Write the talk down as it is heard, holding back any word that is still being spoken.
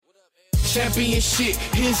Championship,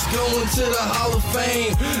 hits going to the Hall of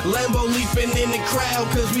Fame. Lambo leaping in the crowd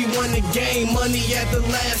cause we won the game. Money at the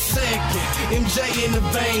last second, MJ in the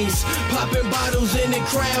veins. Popping bottles in the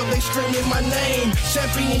crowd, they screaming my name.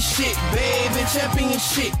 Championship, baby,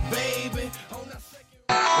 championship, baby. On that second.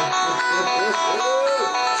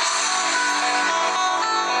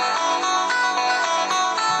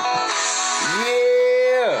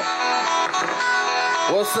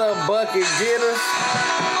 What's up, bucket getters?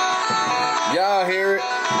 Y'all hear it?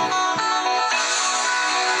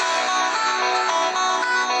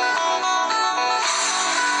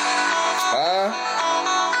 Huh?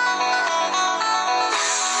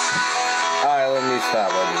 Alright, let me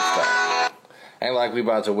stop. Ain't like we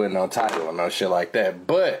about to win no title or no shit like that,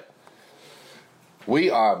 but we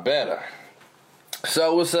are better.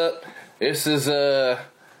 So what's up? This is a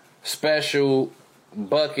special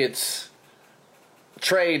Buckets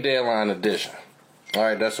trade deadline edition.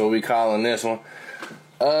 Alright, that's what we calling this one.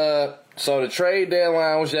 So the trade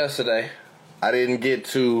deadline was yesterday. I didn't get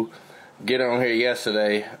to get on here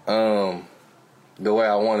yesterday the way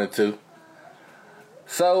I wanted to.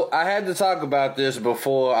 So I had to talk about this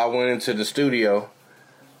before I went into the studio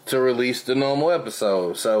to release the normal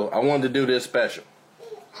episode. So I wanted to do this special.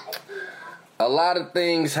 A lot of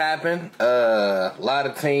things happened. A lot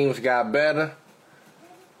of teams got better.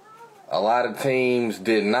 A lot of teams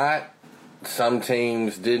did not. Some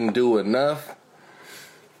teams didn't do enough.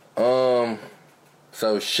 So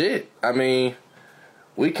shit. I mean,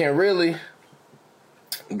 we can really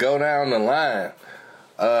go down the line.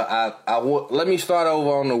 Let me start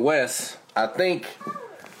over on the West. I think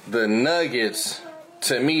the Nuggets,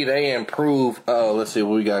 to me, they improved. Oh, let's see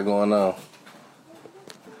what we got going on.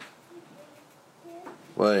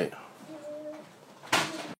 Wait.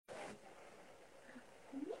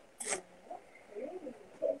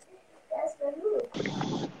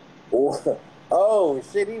 Oh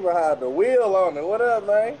shit, he behind the wheel on it. What up,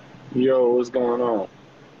 man? Yo, what's going on?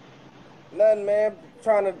 Nothing, man.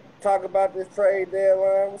 Trying to talk about this trade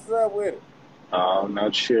deadline. What's up with it?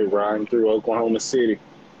 Not shit. Riding through Oklahoma City.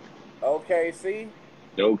 OKC?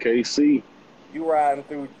 OKC. You riding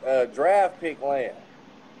through draft pick land.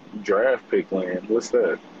 Draft pick land? What's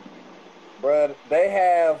that? Bruh, they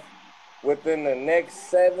have, within the next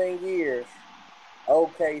 7 years,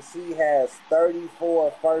 OKC has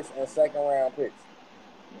 34 first and second round picks.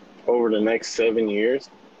 Over the next 7 years?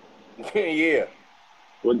 Yeah.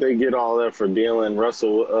 Would they get all that for dealing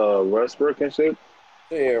Westbrook and shit?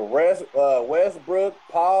 Yeah, Westbrook,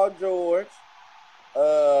 Paul George.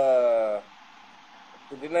 I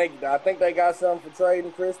think they got something for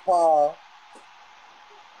trading Chris Paul.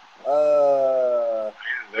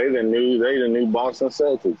 They the new Boston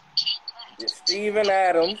Celtics. Steven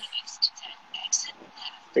Adams.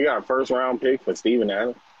 They got a first round pick for Steven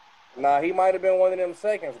Adams. Nah, he might have been one of them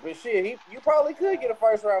seconds, but shit, you probably could get a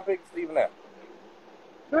first round pick for Steven Adams.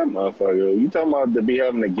 That motherfucker. You talking about to be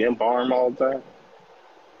having a gimp arm all the time?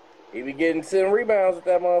 He be getting 10 rebounds with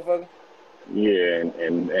that motherfucker. Yeah,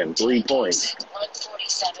 and 3 points.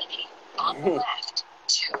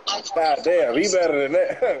 God damn, he better than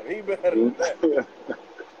that. He better than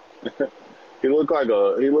that. He looked like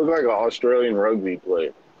an Australian rugby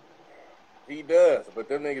player. He does, but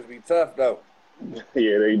them niggas be tough though.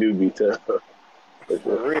 Yeah, they do be tough. For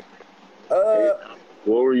real.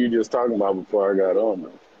 What were you just talking about before I got on,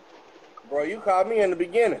 though? Bro, you called me in the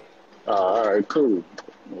beginning. All right, cool.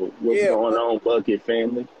 What's going on, Bucket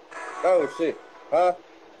family? Oh shit, huh?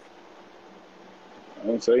 I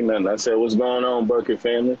didn't say nothing. I said, what's going on, Bucket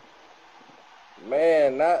family?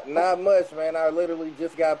 Man, not much, man. I literally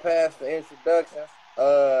just got past the introductions.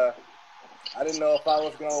 I didn't know if I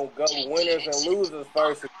was gonna go winners and losers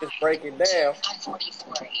first and just break it down.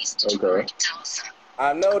 Okay.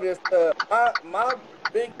 I noticed my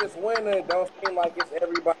biggest winner don't seem like it's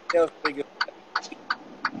everybody else's biggest winner.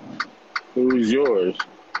 Who's yours?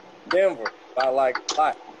 Denver, by like a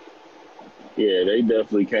lot. Yeah, they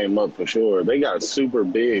definitely came up for sure. They got super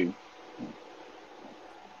big.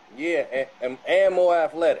 Yeah, and more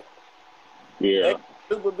athletic. Yeah. They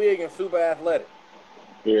super big and super athletic.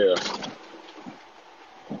 Yeah.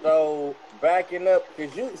 So backing up,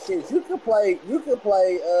 cause you could play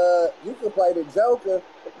the Joker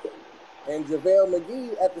and JaVale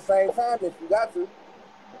McGee at the same time if you got to.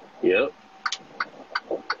 Yep.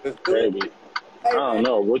 Maybe. I don't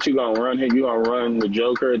know. What you gonna run here? You gonna run the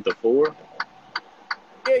Joker at the 4?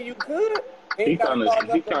 Yeah, you could. He kind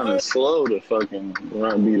of slow to fucking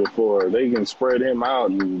run be the 4. They can spread him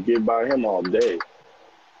out and get by him all day.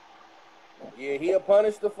 Yeah, he'll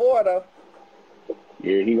punish the 4 though.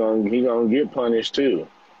 Yeah, he gonna get punished too.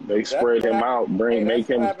 They spread him out, make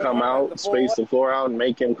him come out, space the floor out, and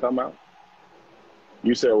make him come out.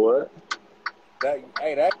 You said what? That's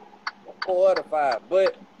 4 out of 5.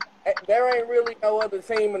 But there ain't really no other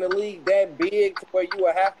team in the league that big to where you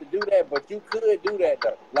would have to do that. But you could do that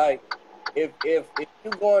though. Like if you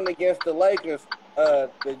going against the Lakers, the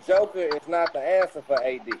Joker is not the answer for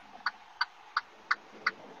AD.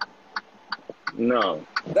 No.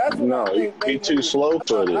 That's what I think he's too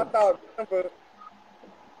slow-footed. I thought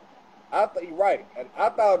you're right. And I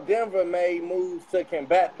thought Denver made moves to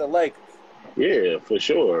combat the Lakers. Yeah, for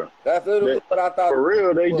sure. That's literally what I thought. For real,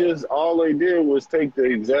 all they did was take the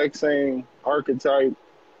exact same archetype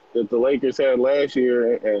that the Lakers had last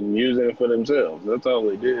year and using it for themselves. That's all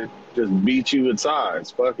they did. Just beat you with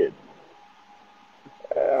size. Fuck it.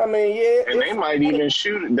 I mean, yeah. And they might even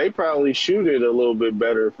shoot it. They probably shoot it a little bit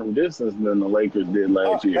better from distance than the Lakers did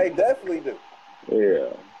last year. They definitely do.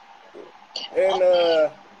 Yeah. And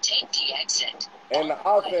take the exit. And the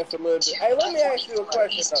offense a little bit. Hey, let me ask you a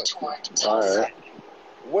question though. All right.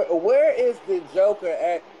 Where is the Joker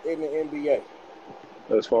at in the NBA?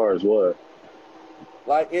 As far as what?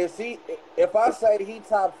 Like, is he? If I say he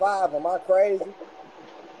top 5, am I crazy?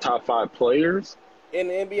 Top 5 players in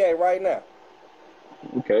the NBA right now.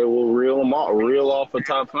 Okay, we'll reel them off. Reel off a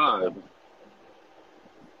top 5.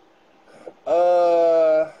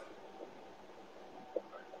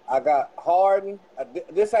 I got Harden.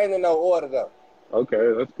 This ain't in no order though.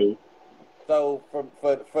 Okay, that's cool. So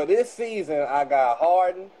for this season, I got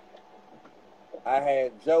Harden. I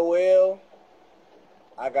had Joel.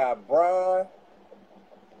 I got Bron.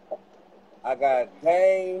 I got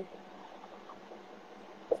Dame.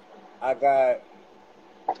 I got.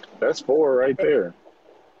 That's 4 right there.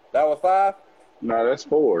 That was 5? No, that's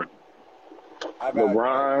 4. I got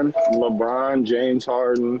LeBron, James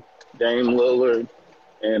Harden, Dame Lillard,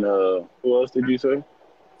 and who else did you say?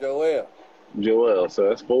 Joel. So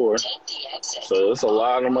that's 4. So it's a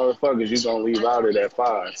lot of motherfuckers you gonna leave out of that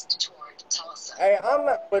 5. Hey, I'm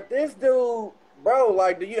not. But this dude, bro,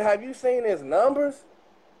 like, have you seen his numbers?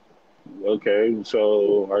 Okay,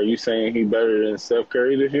 so are you saying he better than Steph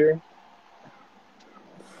Curry this year?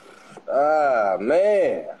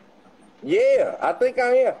 Man. Yeah, I think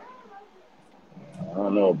I am. I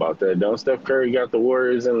don't know about that. Don't Steph Curry got the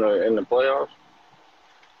Warriors in the playoffs?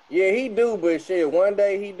 Yeah, he do, but shit, one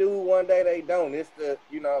day he do, one day they don't. It's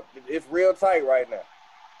it's real tight right now.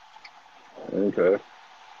 Okay.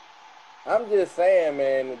 I'm just saying,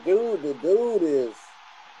 man, the dude is.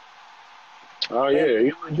 Oh yeah,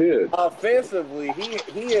 he legit. Offensively,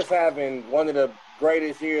 he is having one of the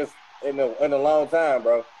greatest years in a long time,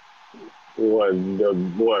 bro. What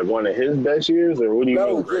one of his best years, or what do you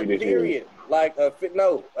mean greatest period. Years? Like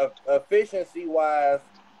efficiency wise,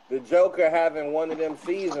 the Joker having one of them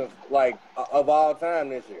seasons like of all time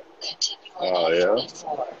this year. Oh yeah.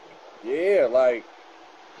 Yeah, like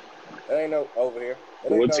that ain't no over here.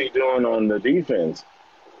 What's he doing on the defense?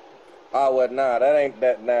 Oh, well, nah, that ain't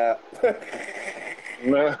that now.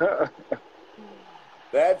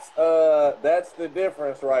 That's the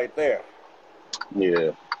difference right there.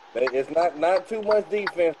 Yeah. It's not too much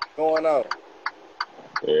defense going on.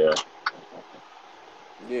 Yeah.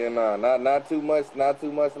 Yeah, no, not too much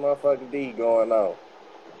motherfucking D going on.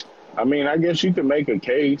 I mean, I guess you could make a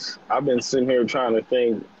case. I've been sitting here trying to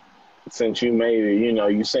think since you made it,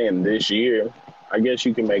 you saying this year. I guess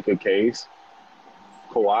you can make a case.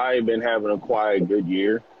 Kawhi been having a quiet good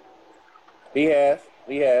year. He has.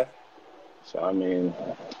 So I mean,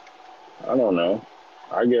 I don't know.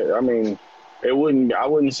 I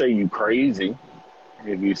wouldn't say you crazy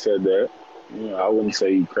if you said that. I wouldn't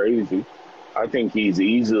say you crazy. I think he's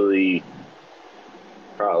easily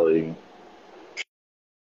probably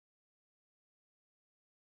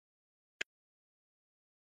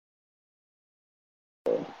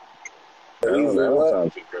that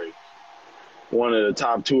sounds too crazy. One of the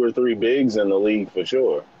top 2 or 3 bigs in the league for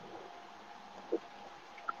sure.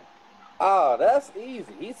 Oh, that's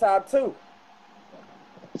easy. He's top 2. You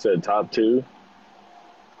said top 2?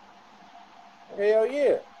 Hell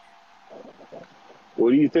yeah.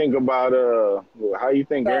 What do you think about how you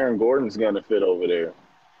think Aaron Gordon's gonna fit over there?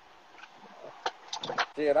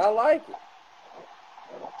 Shit, I like it.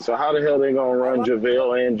 So how the hell they gonna run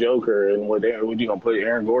JaVale and Joker, and what you gonna put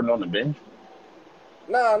Aaron Gordon on the bench?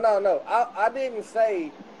 No. I didn't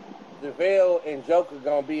say JaVale and Joker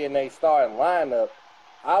gonna be in a starting lineup.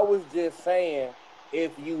 I was just saying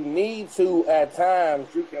if you need to at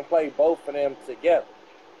times you can play both of them together.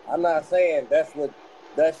 I'm not saying that's your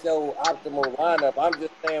optimal lineup. I'm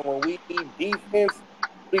just saying when we need defense,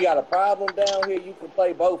 we got a problem down here, you can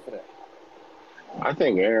play both of them. I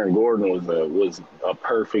think Aaron Gordon was a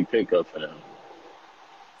perfect pickup for them.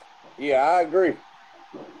 Yeah, I agree.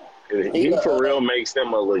 He for real makes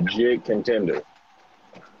them a legit contender.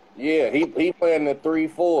 Yeah, he playing the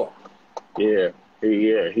 3-4. Yeah,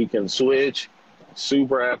 he can switch.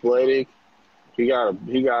 Super athletic. He got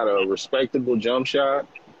a respectable jump shot.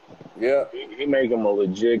 Yeah, He make him a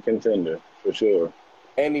legit contender for sure.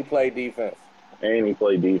 and he play defense. And he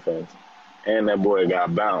play defense. And that boy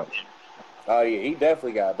got bounce. Oh yeah, he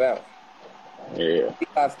definitely got bounce. Yeah. He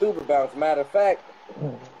got stupid bounce. Matter of fact,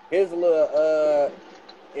 his little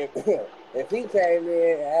if he came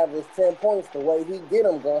in and averaged 10 points, the way he get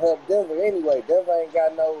them gonna help Denver anyway. Denver ain't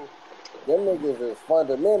got no. Them niggas is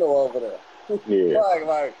fundamental over there. Yeah.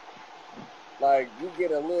 like you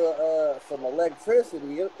get a little some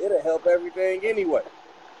electricity, it'll help everything anyway.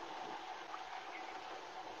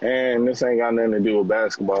 And this ain't got nothing to do with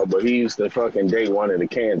basketball, but he used to fucking date one of the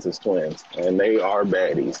Kansas twins, and they are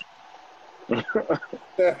baddies.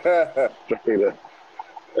 Straight up.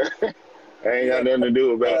 Ain't got nothing to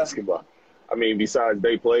do with basketball. I mean, besides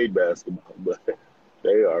they played basketball, but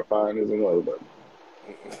they are fine as a motherfucker.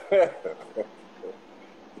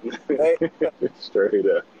 Straight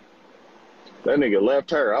up. That nigga left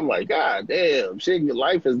her. I'm like, God damn, shit, your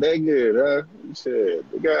life is that good, huh?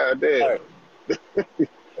 Shit, God damn. Right.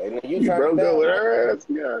 You broke up with her ass?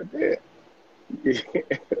 God damn.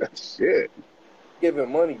 Shit.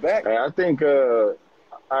 Giving money back. I think,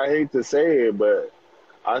 I hate to say it, but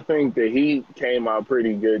I think the Heat came out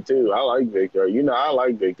pretty good, too. I like Victor. You know, I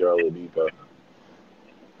like Victor Oladipo.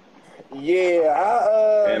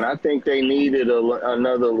 Yeah, and I think they needed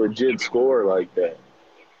another legit scorer like that.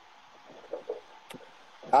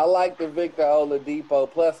 I like the Victor Oladipo.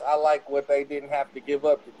 Plus, I like what they didn't have to give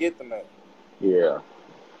up to get the man. Yeah.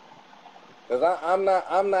 Cause I'm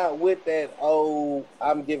not with that. Oh,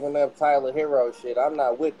 I'm giving up Tyler Hero shit. I'm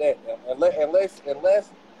not with that. Unless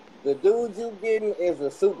the dude you getting is a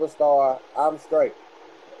superstar, I'm straight.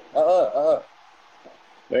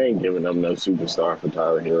 They ain't giving up no superstar for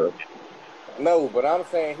Tyler Hero. No, but I'm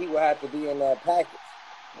saying he would have to be in that package.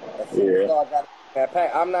 A superstar got that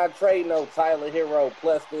pack. I'm not trading no Tyler Hero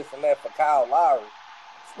plus this and that for Kyle Lowry.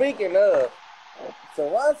 Speaking of,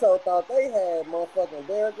 Toronto thought they had motherfucking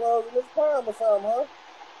Derrick Rose in his prime or something,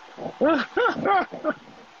 huh?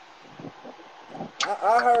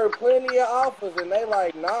 I heard plenty of offers, and they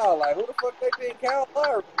like, nah, like, who the fuck they think Kyle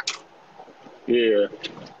Lowry? Yeah.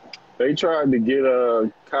 They tried to get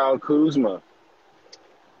Kyle Kuzma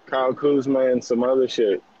and some other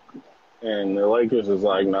shit. And the Lakers was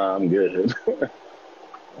like, nah, I'm good.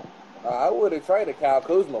 I would have traded Kyle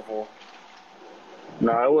Kuzma for.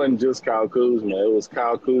 No, it wasn't just Kyle Kuzma. It was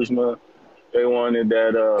Kyle Kuzma. They wanted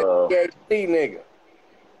that nigga.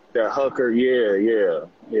 That Hucker, yeah.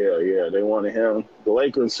 They wanted him. The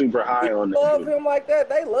Lakers super high on that. Love him like that?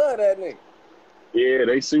 They love that nigga. Yeah,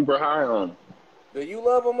 they super high on him. Do you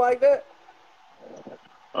love him like that?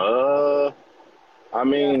 I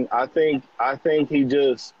mean, I think he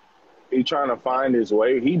trying to find his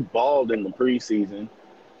way. He balled in the preseason,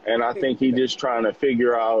 and I think he just trying to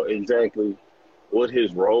figure out exactly what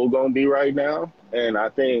his role gonna be right now. And I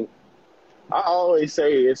think I always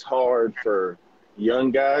say it's hard for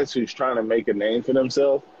young guys who's trying to make a name for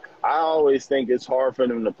themselves. I always think it's hard for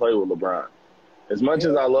them to play with LeBron. As much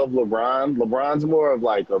as I love LeBron, LeBron's more of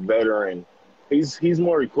like a veteran. He's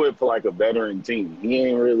more equipped for like a veteran team. He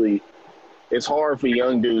ain't really. It's hard for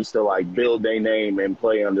young dudes to like build their name and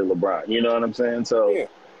play under LeBron. You know what I'm saying? So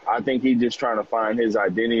I think he's just trying to find his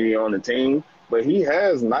identity on the team. But he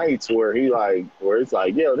has nights where it's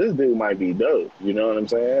like, yo, this dude might be dope. You know what I'm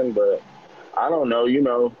saying? But I don't know. You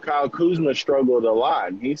know, Kyle Kuzma struggled a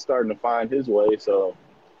lot, and he's starting to find his way. So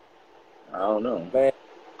I don't know. Man,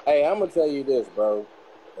 hey, I'm gonna tell you this, bro,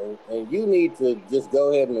 and you need to just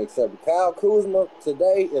go ahead and accept it. Kyle Kuzma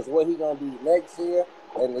today is what he gonna be next year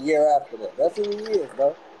and the year after that. That's who he is,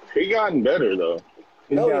 bro. He gotten better though.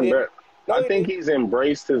 He's gotten better. I think he's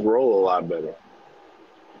embraced his role a lot better.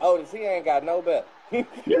 Oh, he ain't got no better. Yes,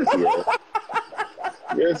 he is.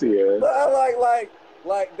 Yes, he is.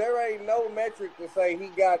 Like there ain't no metric to say he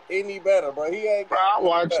got any better, bro. He ain't. Bro, I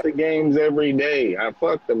watch the games every day. I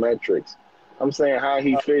fuck the metrics. I'm saying how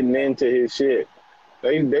he fitting into his shit.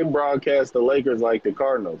 They broadcast the Lakers like the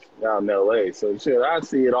Cardinals down in L.A. So shit, I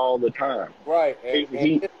see it all the time. Right, and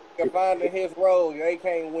he finding his role, they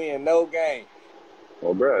can't win no game.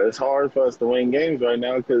 Well, bro, it's hard for us to win games right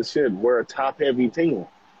now because shit, we're a top-heavy team,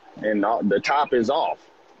 and the top is off.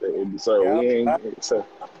 So we ain't.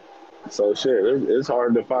 So shit, it's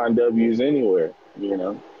hard to find W's anywhere. You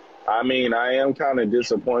know, I mean, I am kind of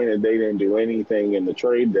disappointed they didn't do anything in the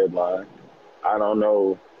trade deadline. I don't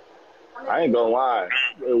know. I ain't gonna lie.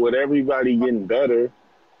 With everybody getting better,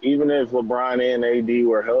 even if LeBron and AD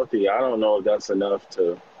were healthy, I don't know if that's enough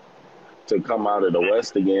to come out of the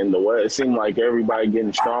West again. The West, it seemed like everybody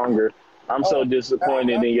getting stronger. I'm so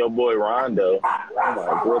disappointed in your boy Rondo. I'm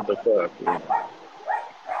like, what the fuck? Man?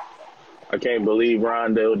 I can't believe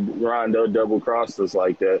Rondo double crossed us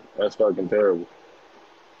like that. That's fucking terrible.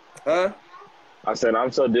 Huh? I said,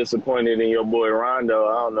 I'm so disappointed in your boy Rondo.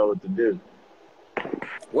 I don't know what to do.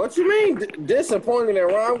 What you mean disappointed in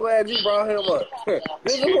Ron? I'm glad you brought him up.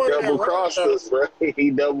 He double crossed us, bro.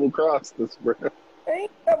 He double crossed us, bro. He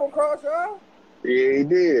double crossed y'all? Yeah, he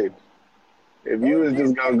did. If you was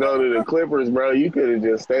just gonna go to the Clippers, bro, you could have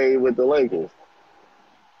just stayed with the Lakers.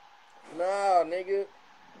 Nah, nigga.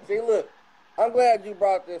 See, look, I'm glad you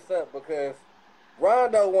brought this up because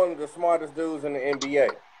Rondo one of the smartest dudes in the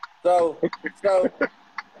NBA. So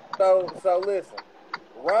listen,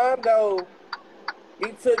 Rondo,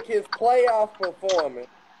 he took his playoff performance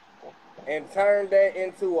and turned that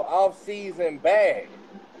into an off-season bag.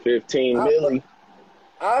 15 million.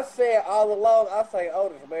 I said all along, I say,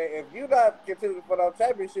 Otis, man, if you not continuing for no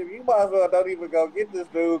championship, you might as well don't even go get this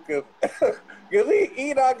dude because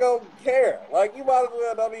he not going to care. Like, you might as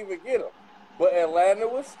well don't even get him. But Atlanta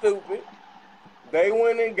was stupid. They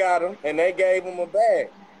went and got him, and they gave him a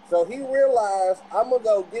bag. So he realized, I'm going to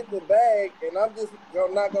go get the bag, and I'm just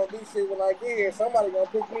not going to do shit when I get here. Somebody going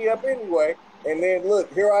to pick me up anyway. And then,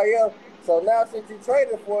 look, here I am. So now since you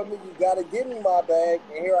traded for me, you got to give me my bag,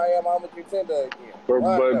 and here I am, I'm a contender again. But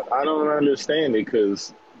I don't understand it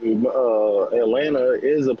because Atlanta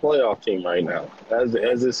is a playoff team right now. As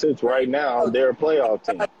it sits right now, they're a playoff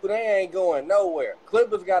team. They ain't going nowhere.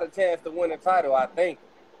 Clippers got a chance to win a title, I think.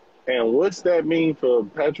 And what's that mean for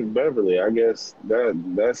Patrick Beverly? I guess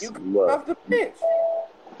that's you what. Off the bench.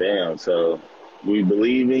 Damn, so we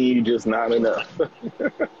believe in you, just not enough.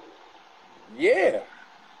 Yeah.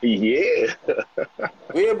 Yeah.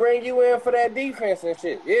 We'll bring you in for that defense and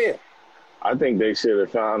shit. Yeah. I think they should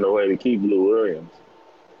have found a way to keep Lou Williams.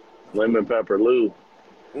 Lemon Pepper Lou.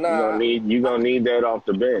 Nah. You gonna need that off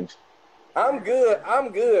the bench. I'm good,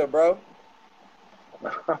 bro.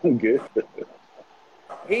 I'm good.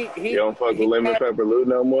 You don't fuck with Lemon Pepper Lou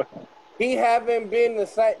no more? He haven't been the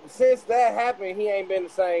same since that happened. He ain't been the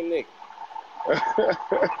same nigga.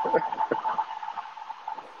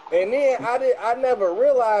 And then I never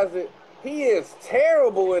realized it. He is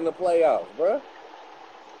terrible in the playoffs, bro.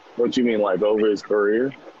 What you mean, like over his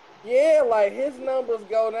career? Yeah, like his numbers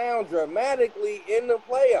go down dramatically in the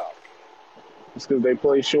playoffs. It's because they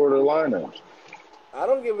play shorter lineups. I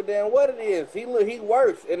don't give a damn what it is. He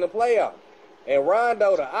works in the playoffs. And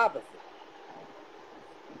Rondo the opposite.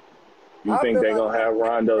 You think they're going to have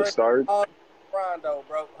Rondo start? Rondo,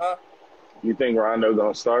 bro, huh? You think Rondo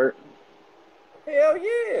going to start? Hell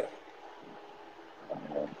yeah.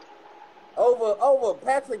 Over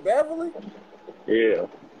Patrick Beverly? Yeah.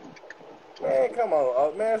 Man, come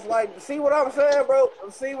on, man. It's like, see what I'm saying, bro?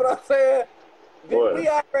 See what I'm saying? What? We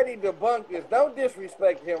already debunked this. Don't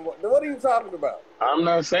disrespect him. What are you talking about? I'm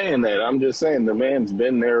not saying that. I'm just saying the man's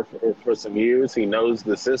been there for some years. He knows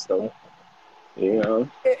the system, you know.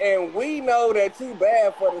 And we know that too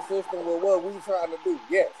bad for the system with what we trying to do.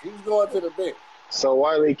 Yes, he's going to the bench. So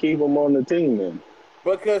why they keep him on the team then?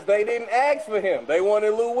 Because they didn't ask for him. They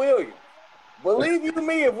wanted Lou Williams. Believe you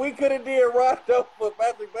me, if we could have did Rondo for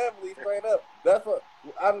Patrick Beverly straight up, that's what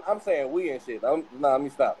I'm saying. We and shit. Let me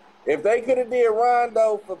stop. If they could have did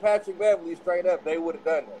Rondo for Patrick Beverly straight up, they would have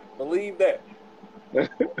done that. Believe that.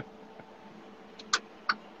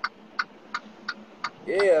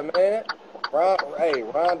 Yeah, man.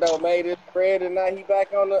 Rondo made his spread, and now he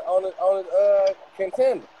back on the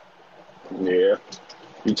contender. Yeah.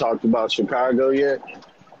 You talked about Chicago yet?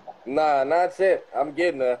 Nah, not yet. I'm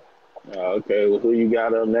getting there. Okay, well, who you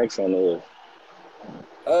got up next on the list?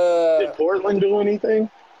 Did Portland do anything?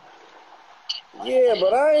 Yeah,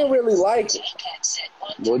 but I ain't really like it.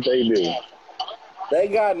 What'd they do? They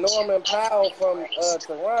got Norman Powell from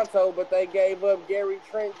Toronto, but they gave up Gary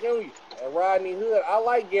Trent Jr. and Rodney Hood. I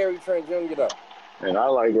like Gary Trent Jr. though. And I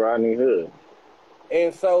like Rodney Hood.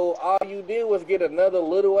 And so all you did was get another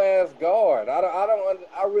little ass guard.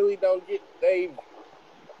 I really don't get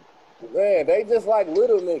Man, they just like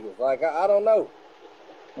little niggas. Like I don't know.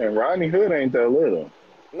 And Rodney Hood ain't that little.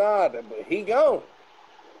 Nah, but he gone.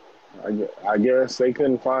 I guess they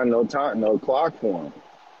couldn't find no clock for him.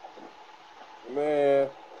 Man.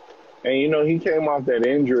 And he came off that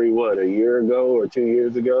injury, a year ago or 2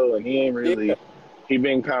 years ago, and he ain't really he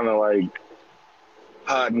been kind of like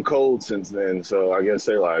hot and cold since then. So I guess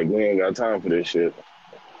they like, we ain't got time for this shit.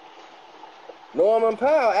 Norman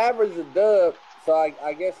Powell averaged a dub, so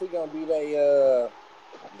I guess he's gonna be the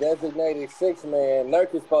designated six man.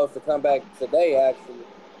 Nurk is supposed to come back today, actually.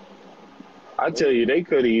 I tell you, they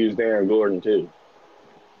could have used Aaron Gordon too.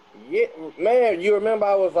 Yeah, man, you remember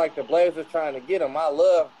I was like the Blazers trying to get him. I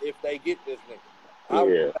love if they get this nigga.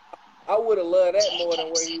 I would have loved that more than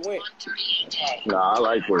where he went. Nah, I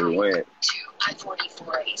like where he went.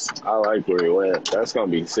 I like where he went. That's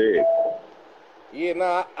gonna be sick. Yeah,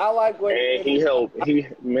 nah, I like where and he helped.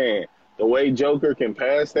 The way Joker can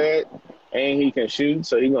pass that, and he can shoot,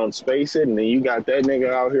 so he gonna space it, and then you got that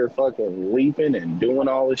nigga out here fucking leaping and doing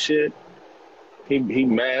all the shit. He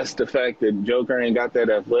masked the fact that Joker ain't got that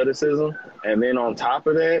athleticism, and then on top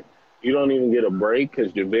of that, you don't even get a break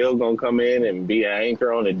because JaVale gonna come in and be an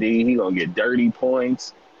anchor on the D. He gonna get dirty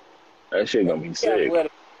points. That shit gonna be sick.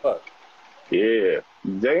 Yeah,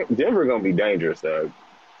 Denver gonna be dangerous, dog.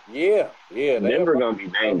 Yeah. Denver gonna be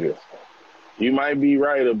dangerous. You might be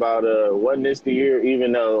right about wasn't this the year?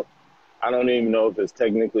 Even though I don't even know if it's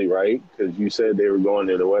technically right because you said they were going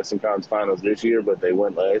to the Western Conference Finals this year, but they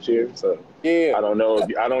went last year. So yeah, I don't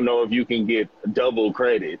know if you can get double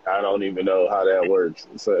credit. I don't even know how that works.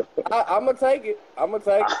 So I'm gonna take it. I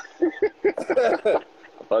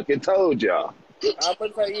fucking told y'all. I'm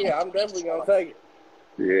gonna take it. Yeah, I'm definitely gonna take it.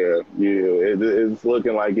 Yeah. It's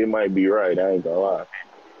looking like it might be right. I ain't gonna lie.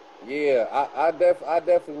 Yeah, I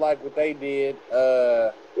definitely like what they did.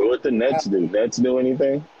 What the Nets do? Nets do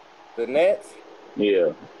anything? The Nets?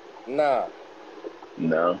 Yeah. Nah.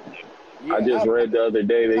 No. Yeah, I just read the other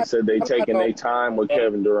day they said they taking their time with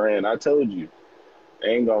Kevin Durant. I told you. They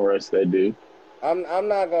ain't gonna rest that dude. I'm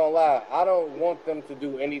not gonna lie. I don't want them to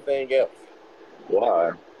do anything else.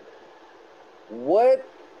 Why? What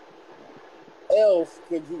else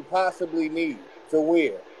could you possibly need to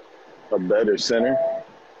win? A better center?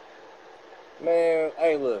 Man,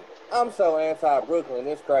 hey, look, I'm so anti-Brooklyn.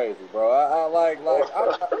 It's crazy, bro. I'm like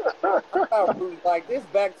this.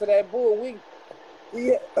 Back to that bull. We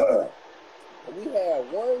had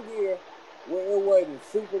 1 year where it wasn't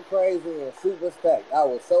super crazy and super stacked. I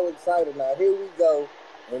was so excited. Now here we go,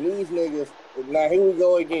 and these niggas. Now here we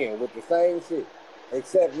go again with the same shit.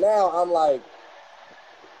 Except now I'm like,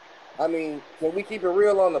 I mean, can we keep it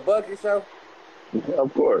real on the Bucket show?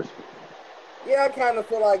 Of course. Yeah, I kind of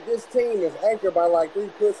feel like this team is anchored by like 3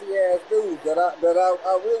 pussy-ass dudes that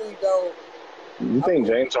I really don't. You think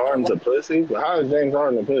James Harden's a pussy? How is James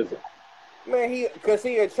Harden a pussy? Man, because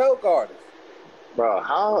he a choke artist. Bro,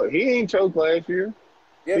 how he ain't choked last year?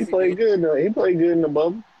 Yes, he played good. He played good in the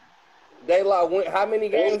bubble. They like how many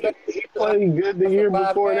games? He played good the year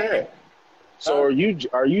before that. So are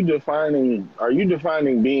you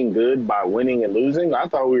defining being good by winning and losing? I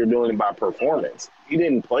thought we were doing it by performance. He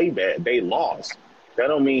didn't play bad. They lost. That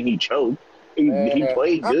don't mean he choked. He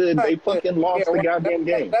played good. They fucking lost the goddamn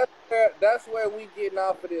game. That's where we getting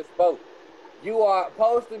off of this boat. You are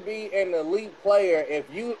supposed to be an elite player. If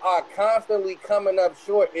you are constantly coming up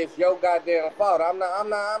short, it's your goddamn fault. I'm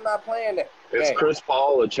not playing that. Is Chris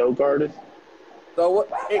Paul a choke artist? So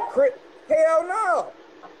what? Hell no.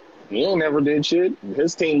 He ain't never did shit.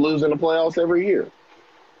 His team losing the playoffs every year.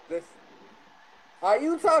 Are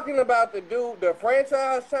you talking about the dude, the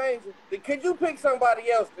franchise changer? Could you pick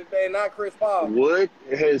somebody else today, not Chris Paul? What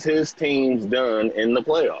has his teams done in the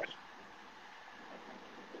playoffs?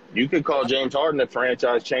 You could call James Harden a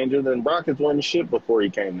franchise changer. Then Rockets won the shit before he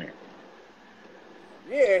came there.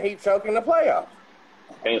 Yeah, he choked in the playoffs.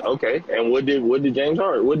 And what did James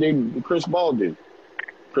Harden? What did Chris Paul do?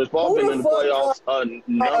 Chris Paul been in the playoffs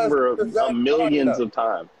a millions of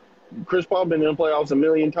times. Chris Paul been in the playoffs a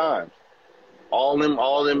million times. All them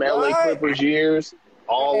LA Clippers years.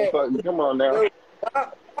 Come on now.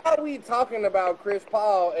 Why are we talking about Chris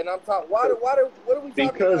Paul? And I'm talking. What are we talking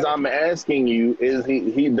about? Because I'm asking you, is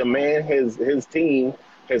he the man? His team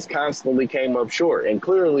has constantly came up short, and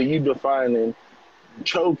clearly you defining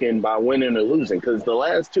choking by winning or losing. Because the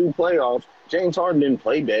last 2 playoffs, James Harden didn't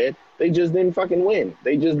play bad. They just didn't fucking win.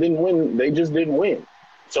 They just didn't win.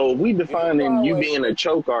 So if we defining you being a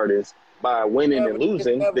choke artist by winning and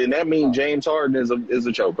losing, then that means James Harden is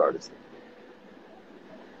a choke artist.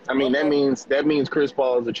 I mean, that means Chris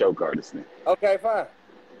Paul is a choke artist now. Okay, fine.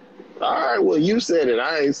 All right, well, you said it.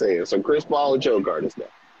 I ain't saying it. So Chris Paul a choke artist now.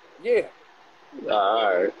 Yeah.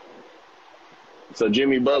 All right. So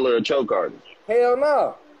Jimmy Butler a choke artist. Hell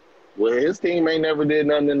no. Well, his team ain't never did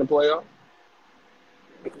nothing in the playoffs.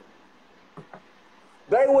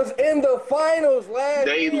 They was in the finals last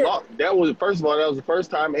year. They lost. That was the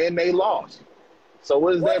first time, and they lost. So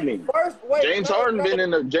what does that mean? James Harden been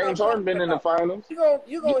in the finals.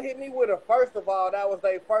 You gonna hit me with a first of all? That was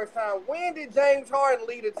their first time. When did James Harden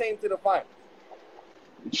lead a team to the finals?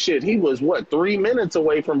 Shit, he was, 3 minutes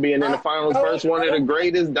away from being in the finals versus one of the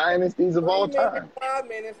greatest dynasties of all time. 5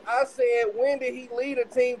 minutes. I said, when did he lead a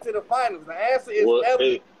team to the finals? The answer is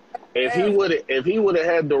never. If he would have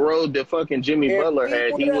had the road that fucking Jimmy Butler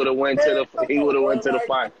had, he would have went to the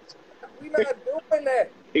finals. We not doing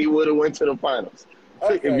that. He would have went to the finals.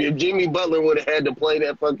 Okay. If Jimmy Butler would have had to play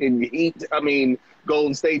that fucking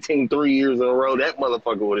Golden State team 3 years in a row, that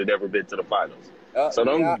motherfucker would have never been to the finals.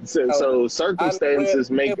 So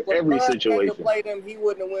circumstances make every situation. If LeBron had to play them, he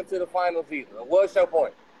wouldn't have went to the finals either. What's your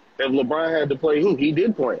point? If LeBron had to play who? He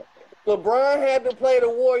did play him. LeBron had to play the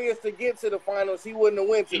Warriors to get to the finals. He wouldn't have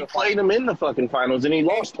went to the finals. He played them in the fucking finals, and he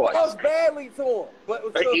lost twice. Lost badly to him.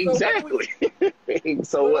 Exactly.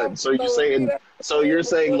 So what? So you're saying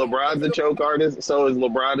LeBron's a choke artist? So is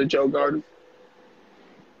LeBron a choke artist?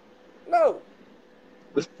 No.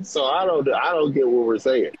 So I don't get what we're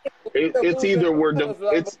saying. It's either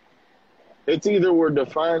we're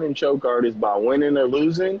defining choke artists by winning or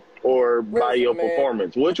losing, or by your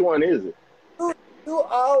performance. Which one is it? You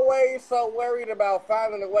always so worried about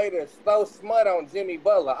finding a way to throw smut on Jimmy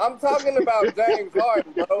Butler. I'm talking about James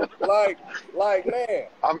Harden, bro. Like man.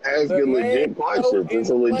 I'm asking legit questions.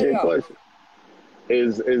 It's a legit question.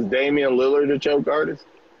 Is Damian Lillard a choke artist?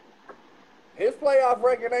 His playoff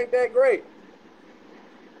record ain't that great.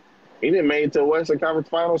 He didn't make it to the Western Conference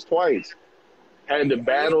Finals twice. Had to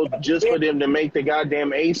battle just for them to make the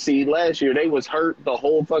goddamn A seed last year. They was hurt the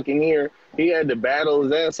whole fucking year. He had to battle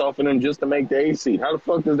his ass off of them just to make the A seed. How the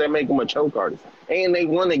fuck does that make him a choke artist? And they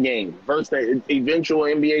won the game versus the eventual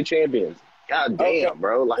NBA champions. God damn,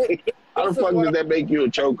 bro. Like, how the fuck does that make you a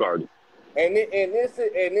choke artist? And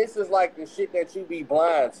this is like the shit that you be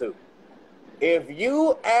blind to. If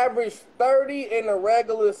you average 30 in the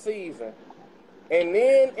regular season, and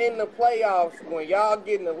then in the playoffs, when y'all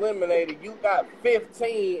getting eliminated, you got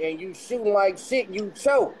 15 and you shooting like shit, you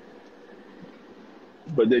choke.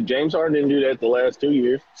 But James Harden didn't do that the last 2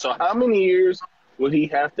 years. So how many years would he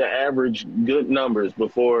have to average good numbers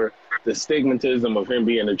before the stigmatism of him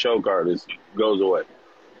being a choke artist goes away?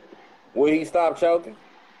 Will he stop choking?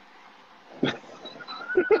 That's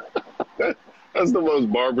the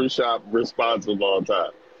most barbershop response of all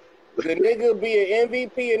time. The nigga be an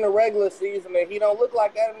MVP in the regular season and he don't look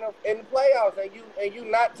like that in the playoffs, and you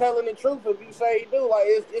not telling the truth if you say he do. Like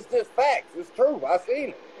it's just facts. It's true. I seen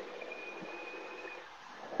it.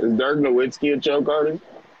 Is Dirk Nowitzki a choke artist?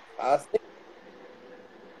 I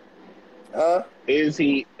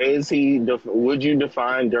see. Is he? Would you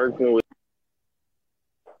define Dirk Nowitzki?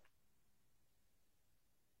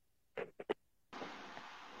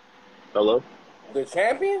 Hello? The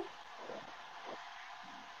champion?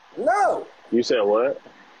 No. You said what?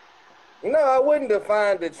 No, I wouldn't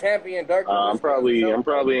define the champion Dirk. I'm probably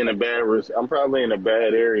in a bad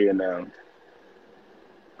area now.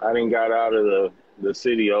 I didn't got out of the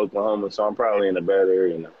city of Oklahoma, so I'm probably in a bad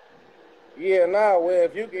area now. Yeah, well,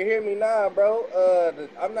 if you can hear me now, bro,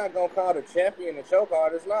 I'm not gonna call the champion a choke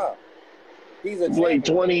artist now. He's a champion. Played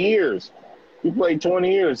 20 years. He played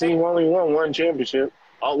 20 years. He only won one championship.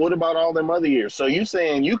 What about all them other years? So you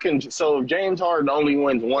saying you can? So if James Harden only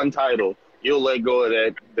wins one title, you'll let go of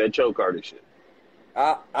that choke artist shit?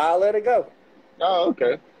 I'll let it go. Oh,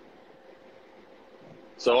 okay.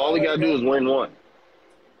 So all he got to do is win one.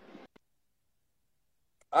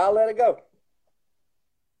 I'll let it go.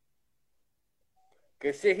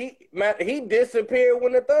 Cause shit, he disappeared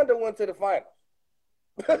when the Thunder went to the finals.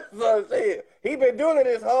 So shit, he been doing it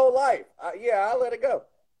his whole life. I'll let it go.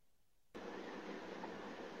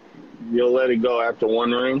 You'll let it go after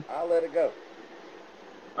one ring? I'll let it go.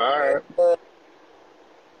 All right.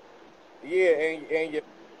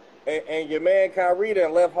 And your man Kyrie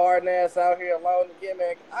done left Harden ass out here alone again,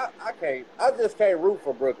 man. I just can't root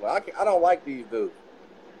for Brooklyn. I don't like these dudes.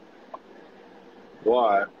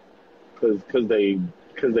 Why? Because they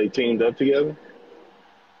teamed up together?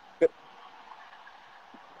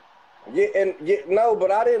 No,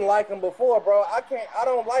 but I didn't like him before, bro. I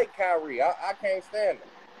don't like Kyrie. I can't stand him.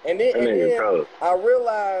 And then I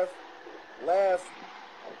realized last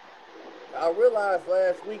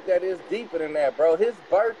week that it's deeper than that, bro. His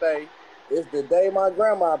birthday is the day my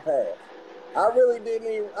grandma passed. I didn't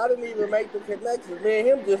even make the connections. Me and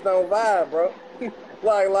him just don't vibe, bro.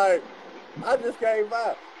 like I just can't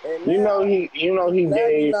vibe. And he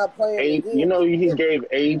gave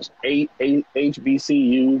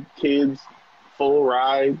HBCU kids full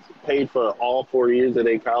rides, paid for all 4 years of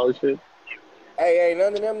their scholarship shit. Hey,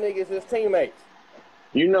 none of them niggas his teammates.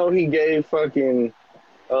 You know he gave fucking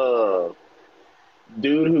dude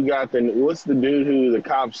who got what's the dude who the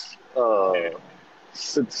cops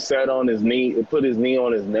sat on his knee, put his knee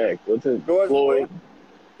on his neck. What's it? Floyd.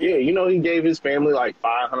 Yeah, you know he gave his family like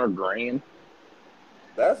 500 grand.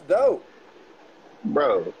 That's dope.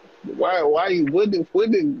 Bro, why wouldn't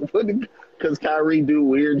because Kyrie do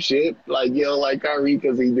weird shit? Like, you know, like Kyrie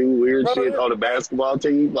because he do weird Bro, shit on the basketball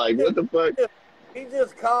team? Like, what the fuck? He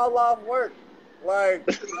just called off work. Like,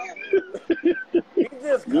 he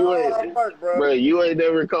just You called ain't, off work, bro. bro, you ain't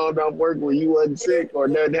never called off work when you wasn't sick or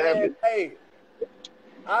nothing happened? Hey,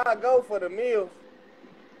 I go for the meals.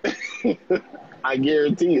 I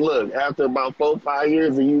guarantee, look, after about 4-5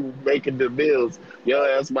 years of you making the bills, your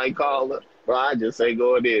ass might call up. Bro, I just ain't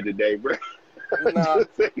going in today, bro. Nah.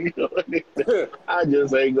 I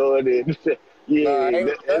just ain't going in. Yeah,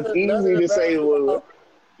 it's easy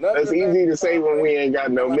to say when we ain't got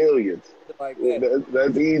no millions. Like that.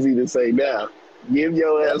 That's easy to say now. Give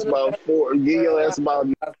your ass about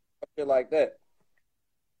shit like that.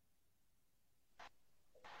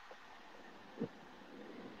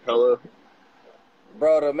 Hello?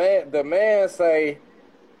 Bro, the man say,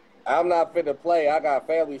 I'm not fit to play. I got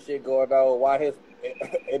family shit going on.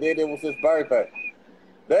 And then it was his birthday.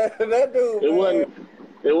 That dude,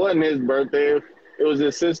 It wasn't his birthday. It was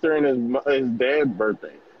his sister and his dad's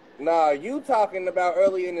birthday. Nah, you talking about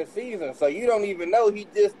early in the season, so you don't even know he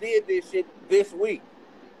just did this shit this week.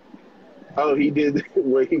 Oh, he did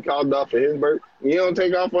what he called off for his birthday? You don't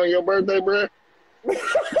take off on your birthday, bro? we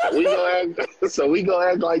gonna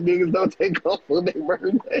act like niggas don't take off on their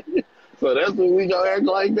birthday. So that's what we gonna act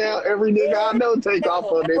like now. Every nigga I know take off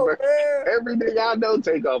on their birthday. Every nigga I know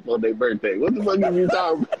take off on their birthday. What the fuck are you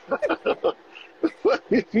talking about? What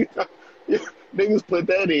is you talking? Niggas put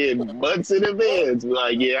that in months in advance.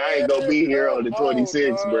 Like, yeah, I ain't gonna be here on the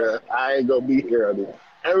 26th, bro. I ain't gonna be here on it.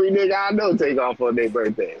 Every nigga I know take off on their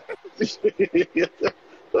birthday.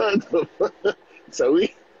 What the fuck? So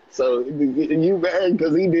you mad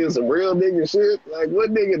because he did some real nigga shit? Like,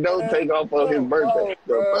 what nigga don't take off on his birthday?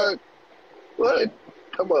 The fuck? What?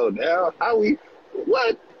 Come on now. How we?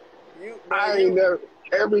 What? I ain't never.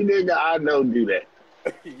 Every nigga I know do that.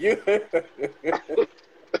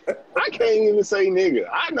 I can't even say nigga.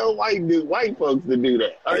 I know white folks to do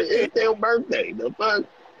that. It's their birthday. The fuck?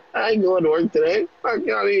 I ain't going to work today. Fuck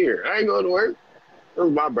y'all here. I ain't going to work. It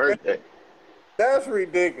was my birthday. That's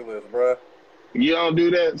ridiculous, bro. You don't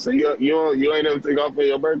do that? So you ain't never take off for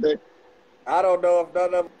your birthday? I don't know if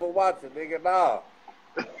none of them will watch it, nigga. Nah.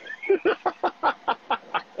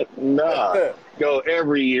 Nah. Go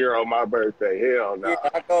every year on my birthday. Hell no. Nah. Yeah,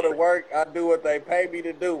 I go to work. I do what they pay me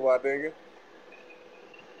to do, my nigga.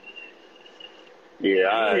 Yeah,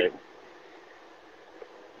 all right.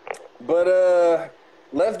 But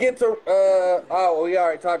let's get to we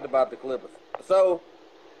already talked about the Clippers. So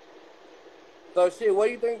shit, what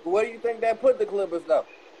do you think? What do you think that put the Clippers though?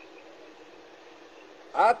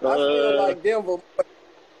 I still like Denver.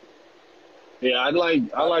 Yeah, I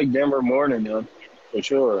like Denver more than them, for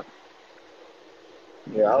sure.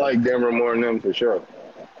 Yeah, I like Denver more than them for sure.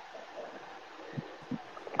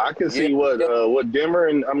 I can see what Denver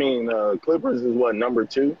and Clippers is what, number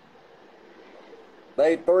 2?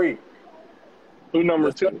 They 3. Who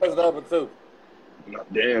number 2? Suns number 2.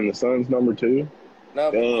 Damn, the Suns number 2.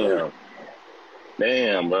 Damn.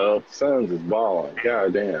 Damn, bro. Suns is balling.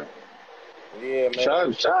 God damn. Yeah,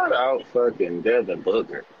 man. Shout out fucking Devin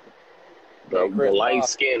Booker. The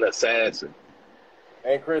light-skinned assassin.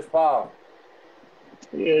 And Chris Paul.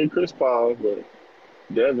 Yeah, Chris Paul, but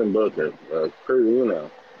Devin Booker, you know.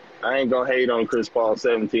 I ain't gonna hate on Chris Paul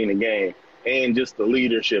 17 a game and just the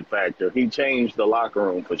leadership factor. He changed the locker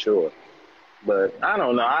room for sure. But I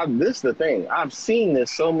don't know. This is the thing. I've seen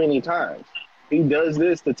this so many times. He does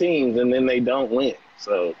this to teams and then they don't win.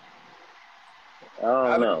 So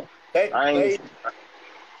I don't know. They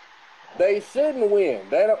shouldn't win.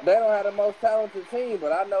 They don't have the most talented team.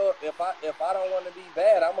 But I know if I don't want to be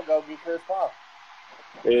bad, I'm gonna go get Chris Paul.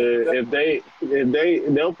 They'll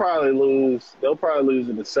probably lose. They'll probably lose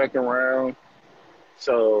in the second round.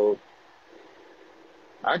 So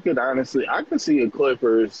I could see a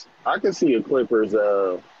Clippers.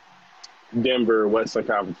 Denver Western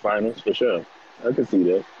Conference Finals for sure. I could see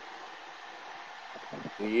that.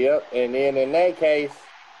 Yep, and then in that case,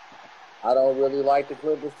 I don't really like the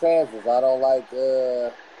Clippers' chances. I don't like.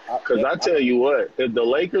 Because I tell you what, if the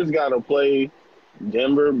Lakers got to play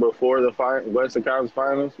Denver before the Western Conference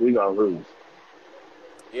Finals, we gonna lose.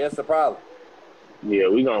 Yeah, it's a problem. Yeah,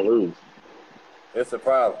 we gonna lose. It's a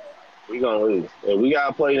problem. We gonna lose. If we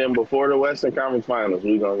gotta play them before the Western Conference Finals,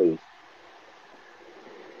 we gonna lose.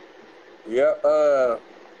 Yep.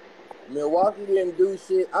 Milwaukee didn't do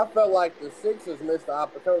shit. I felt like the Sixers missed the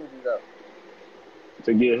opportunity though.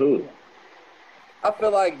 To get who? I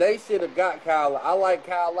feel like they should have got Kyle. I like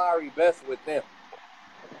Kyle Lowry best with them.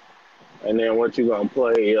 And then what you gonna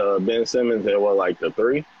play Ben Simmons at what, like the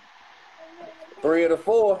 3? 3 or the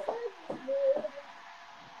 4.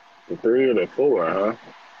 The 3 or the 4, huh?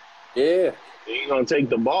 Yeah. He gonna take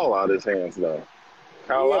the ball out of his hands though.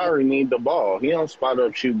 Kyle Yeah, Lowry need the ball. He don't spot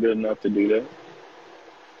up shoot good enough to do that.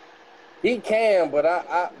 he can, but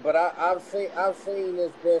I've seen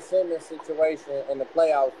this Ben Simmons situation in the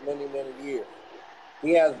playoffs many years.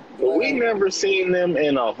 He has. But we never seen them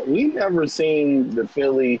we never seen the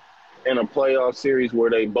Philly in a playoff series where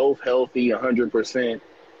they both healthy 100%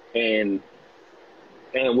 and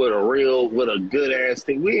with a good ass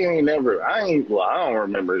team. I don't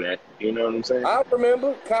remember that. You know what I'm saying? I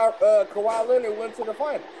remember Kawhi Leonard went to the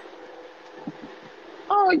finals.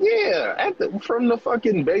 Oh yeah, from the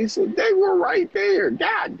fucking base, they were right there.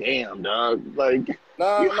 God damn, dog. Like,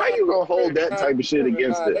 how you gonna hold that type of shit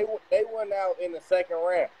against it? They went out in the second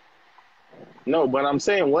round. No, but I'm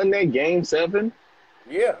saying, wasn't that Game 7?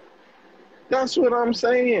 Yeah. That's what I'm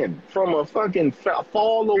saying. From a fucking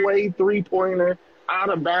fall away 3-pointer out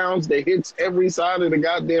of bounds that hits every side of the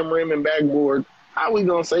goddamn rim and backboard. How we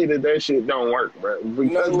gonna say that shit don't work, bro?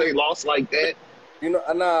 Because they lost like that. You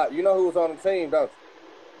know who was on the team, don't you?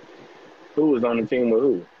 Who was on the team with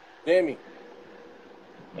who? Jimmy.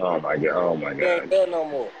 Oh my god! He ain't there no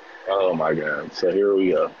more. Oh my god! So here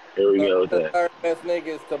we go. With the that. third best nigga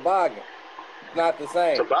is Toboggan. Not the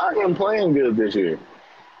same. Toboggan playing good this year.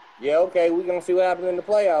 Yeah, okay. We're gonna see what happens in the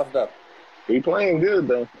playoffs though. He playing good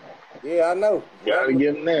though. Yeah, I know. Gotta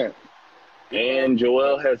give him that. And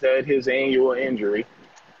Joel has had his annual injury.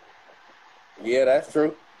 Yeah, that's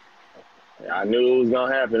true. I knew it was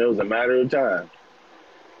gonna happen. It was a matter of time.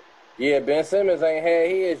 Yeah, Ben Simmons ain't had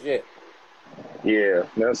his yet. Yeah,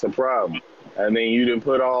 that's the problem. And then you didn't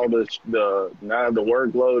put all now the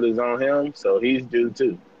workload is on him, so he's due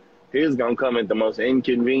too. His gonna come at the most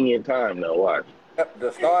inconvenient time though. Watch.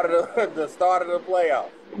 The start of the playoffs.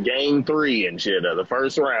 Game 3 and shit of the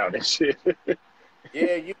first round and shit.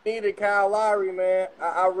 Yeah, you needed Kyle Lowry, man.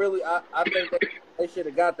 I think they should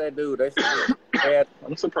have got that dude. They should have.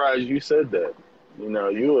 I'm surprised you said that. You know,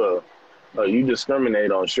 you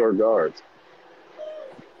discriminate on short guards.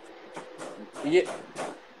 Yeah.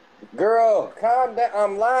 Girl, calm down.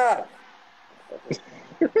 I'm live.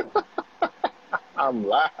 I'm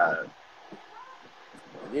live.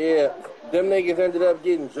 Yeah, them niggas ended up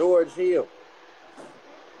getting George Hill.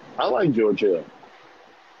 I like George Hill.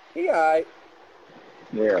 He all right.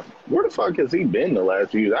 Yeah. Where the fuck has he been the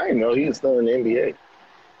last few years? I didn't know he was still in the NBA.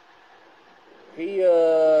 He,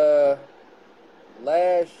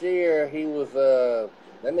 last year, he was, that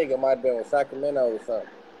nigga might have been with Sacramento or something.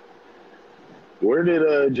 Where did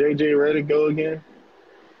JJ Redick go again?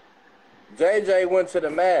 JJ went to the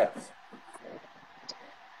Mavs.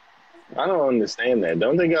 I don't understand that.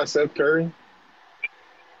 Don't they got Seth Curry?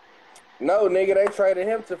 No, nigga, they traded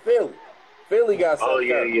him to Philly. Philly got Seth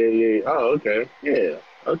Curry. Yeah. Oh, okay. Yeah.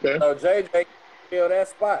 Okay. So JJ filled that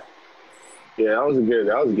spot. Yeah, that was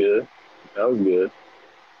good.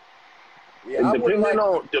 Yeah,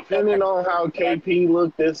 depending on how KP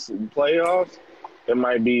looked this playoffs, it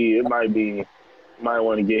might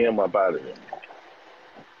want to get him up out of there.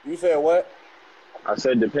 You said what? I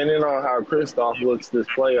said depending on how Kristaps looks this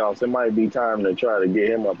playoffs, it might be time to try to get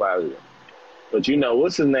him up out of there. But you know,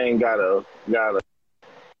 what's his name got a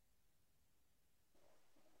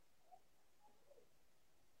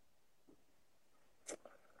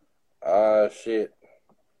shit.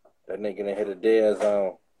 That nigga done hit a dead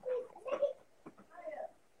zone.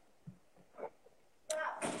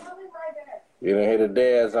 You done hit a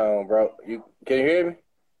dead zone, bro. Can you hear me?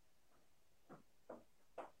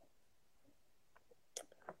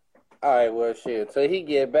 All right, well, shit. So he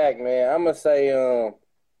get back, man. I'm gonna say,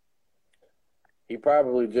 he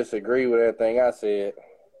probably just agreed with everything I said.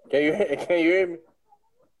 Can you hear me?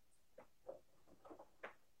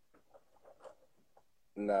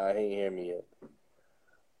 Nah, he ain't hear me yet.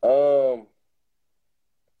 The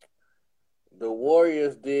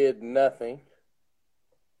Warriors did nothing.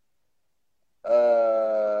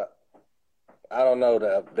 I don't know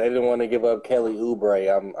that they didn't want to give up Kelly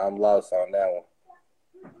Oubre. I'm lost on that one.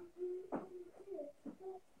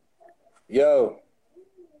 Yo,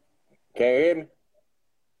 can you hear me?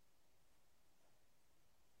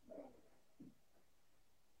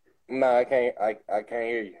 No, I can't. I can't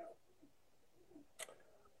hear you.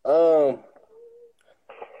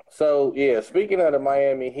 So yeah, speaking of the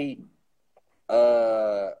Miami Heat,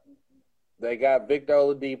 they got Victor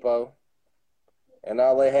Oladipo, and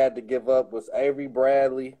all they had to give up was Avery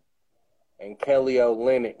Bradley and Kelly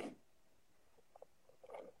Olynyk.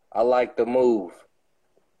 I like the move.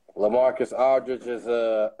 LaMarcus Aldridge is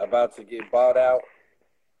about to get bought out.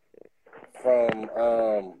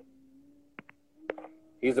 from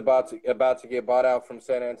he's about to get bought out from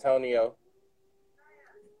San Antonio.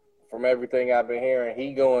 From everything I've been hearing,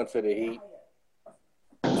 he going to the Heat.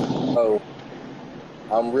 So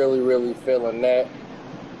I'm really, really feeling that.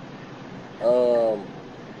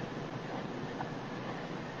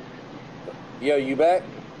 Yo, you back?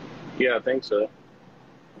 Yeah, I think so.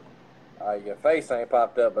 Your face ain't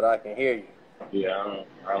popped up, but I can hear you. Yeah,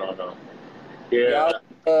 I don't know. Yeah,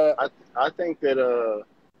 I think that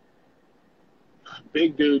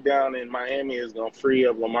big dude down in Miami is gonna free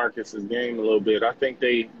up LaMarcus's game a little bit. I think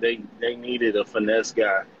they needed a finesse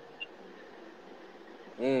guy.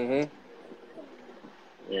 Mm-hmm.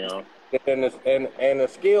 You know, and a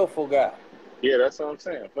skillful guy. Yeah, that's what I'm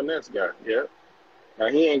saying. Finesse guy. Yeah. Now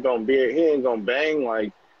he ain't gonna bang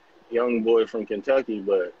like young boy from Kentucky,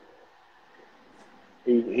 but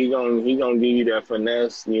he gonna give you that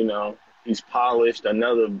finesse. You know, he's polished.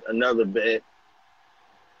 Another bet.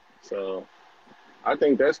 So I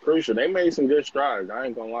think that's crucial. They made some good strides. I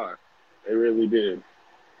ain't gonna lie, they really did.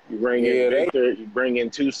 You bring in Victor. You bring in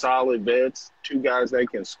two solid vets, two guys that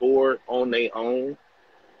can score on their own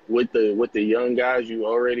with the young guys you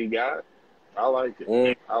already got. I like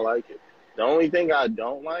it. I like it. The only thing I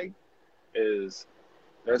don't like is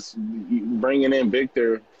bringing in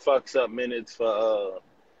Victor fucks up minutes for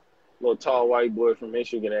little tall white boy from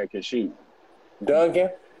Michigan that can shoot. Duncan?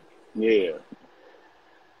 Yeah.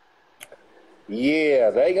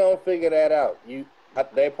 Yeah, they gonna figure that out.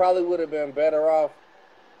 They probably would have been better off.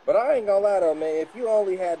 But I ain't gonna lie though, man. If you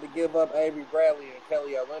only had to give up Avery Bradley and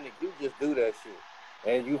Kelly Olynyk, you just do that shit,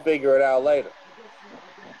 and you figure it out later.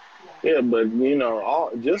 Yeah, but you know,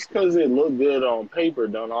 just because it looked good on paper,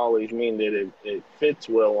 don't always mean that it fits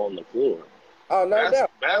well on the floor. Oh, no doubt.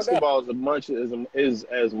 Basketball is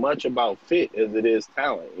as much about fit as it is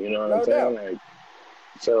talent. You know what I'm saying? Like,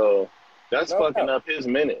 so that's fucking up his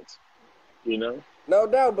minutes. You know? No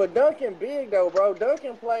doubt, but Duncan big though, bro.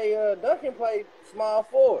 Duncan play small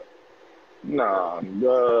forward. Nah,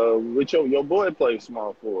 with your boy plays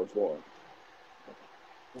small forward for him.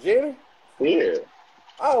 Jimmy? Yeah.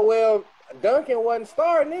 Oh well, Duncan wasn't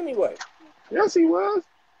starting anyway. Yes, he was.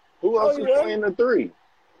 Who else was playing the three?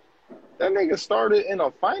 That nigga started in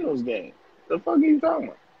a finals game. The fuck are you talking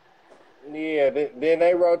about? Yeah, then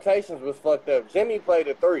their rotations was fucked up. Jimmy played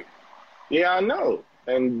the three. Yeah, I know.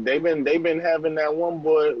 And they've been having that one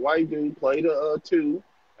boy, white dude, play the two,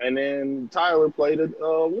 and then Tyler played the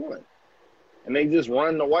one. And they just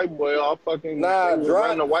run the white boy off fucking.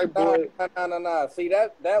 Run the white boy. Nah. See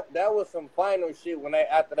that was some final shit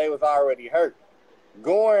after they was already hurt.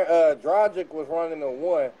 Dragic was running the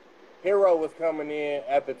one. Hero was coming in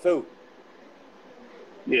at the two.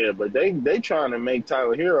 Yeah, but they trying to make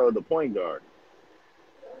Tyler Hero the point guard.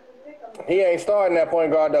 He ain't starting that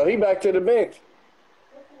point guard though. He back to the bench.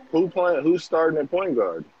 Who's starting at point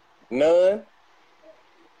guard? None.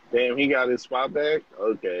 Damn, he got his spot back?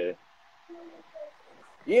 Okay.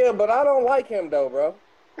 Yeah, but I don't like him though, bro.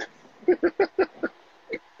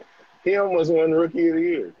 He almost won Rookie of the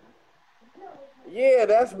Year. Yeah,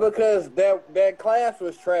 that's because that class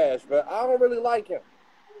was trash, but I don't really like him.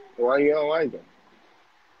 Why you don't like him?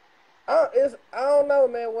 I don't know,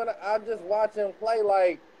 man. When I just watch him play,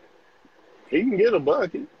 like he can get a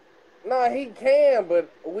bucket. Nah, he can, but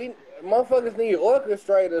motherfuckers need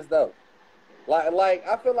orchestrators though. Like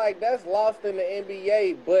I feel like that's lost in the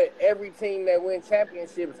NBA, but every team that win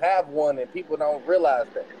championships have one, and people don't realize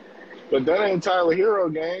that. But that ain't Tyler Hero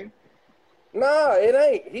game. Nah, it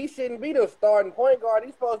ain't. He shouldn't be the starting point guard.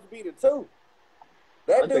 He's supposed to be the two.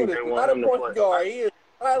 That dude is not a point guard.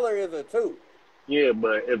 Tyler is a two. Yeah,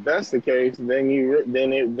 but if that's the case, then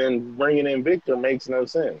bringing in Victor makes no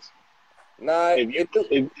sense. Nah,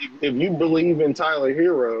 if you believe in Tyler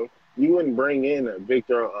Hero, you wouldn't bring in a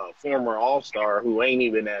Victor, a former All-Star who ain't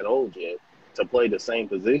even that old yet, to play the same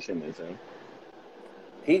position as him.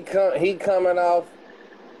 He coming off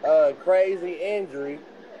a crazy injury.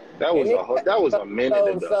 That was a minute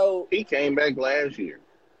ago. So he came back last year.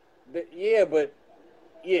 He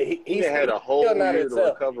had a whole year to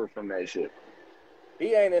recover from that shit.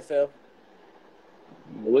 He ain't himself.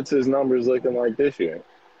 What's his numbers looking like this year?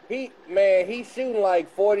 He's shooting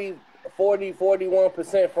like 41%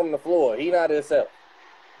 from the floor. He not himself.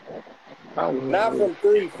 Not from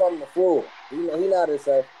three, from the floor. He not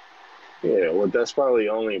himself. Yeah, well, that's probably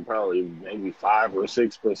maybe 5 or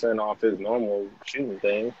 6% off his normal shooting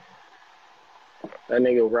thing. That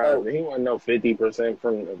nigga, he wasn't no 50%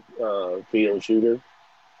 from the field shooter.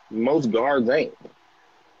 Most guards ain't.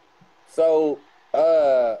 So,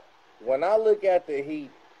 when I look at the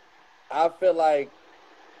Heat, I feel like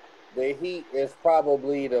the Heat is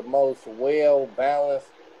probably the most well balanced.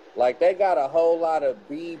 Like they got a whole lot of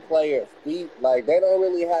B players. Like they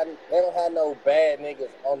don't have no bad niggas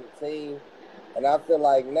on the team. And I feel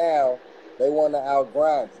like now they want to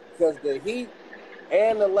outgrind because the Heat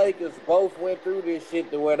and the Lakers both went through this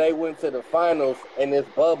shit to where they went to the finals in this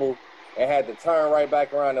bubble and had to turn right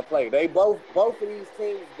back around and play. They both of these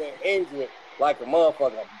teams been injured like a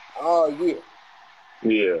motherfucker all year.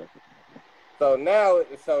 Yeah. So now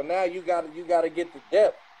you gotta get the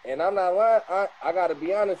depth. And I'm not lying. I gotta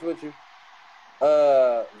be honest with you.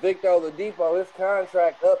 Victor Oladipo, his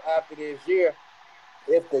contract up after this year.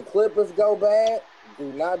 If the Clippers go bad,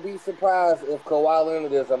 do not be surprised if Kawhi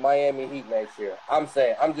Leonard is a Miami Heat next year. I'm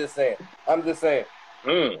just saying.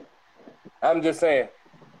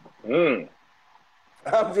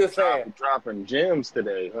 Dropping gems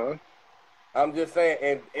today, huh? I'm just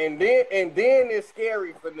saying. And then it's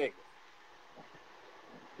scary for niggas.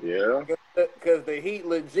 Yeah. Because the Heat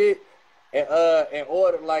legit, in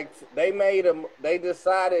order, like, they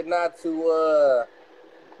decided not to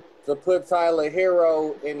put Tyler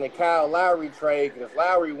Hero in the Kyle Lowry trade because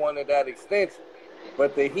Lowry wanted that extension.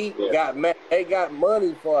 But the Heat got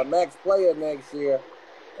money for a max player next year,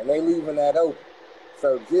 and they leaving that open.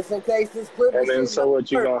 So just in case this Clippers. And then so what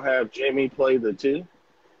you gonna have Jimmy play the 2?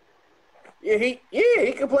 Yeah, he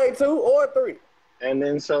can play 2 or 3. And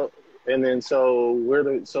then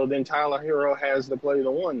Tyler Hero has to play the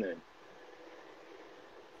 1 then.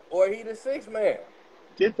 Or he the 6th man.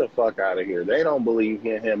 Get the fuck out of here. They don't believe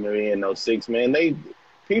in him being no 6th man.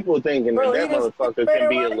 People thinking that motherfucker can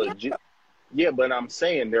be a legit. Yeah, but I'm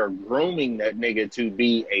saying they're grooming that nigga to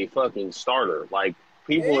be a fucking starter. Like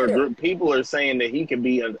people are saying that he can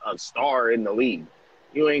be a star in the league.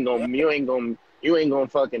 You ain't gonna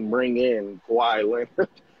fucking bring in Kawhi Leonard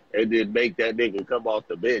and then make that nigga come off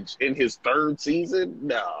the bench in his 3rd season.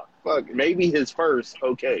 Nah, fuck. Maybe his first,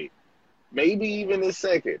 okay. Maybe even his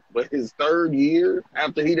 2nd, but his 3rd year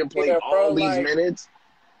after he didn't play all these minutes,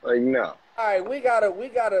 like no. All right, we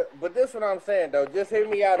gotta. But this is what I'm saying though. Just hear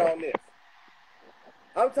me out on this.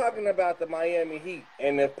 I'm talking about the Miami Heat,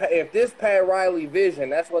 and if this Pat Riley vision,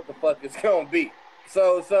 that's what the fuck it's gonna be.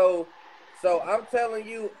 So I'm telling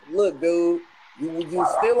you, look, dude, you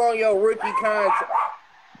still on your rookie contract.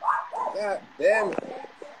 God damn it,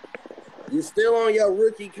 you still on your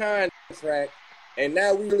rookie contract. And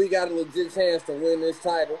now we really got a legit chance to win this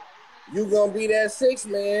title. You gonna be that 6th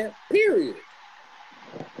man, period.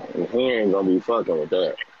 He ain't gonna be fucking with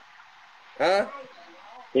that. Huh?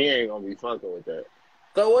 He ain't gonna be fucking with that.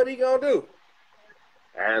 So what he gonna do?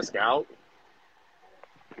 Ask out.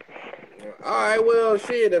 All right, well,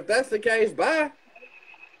 shit, if that's the case, bye.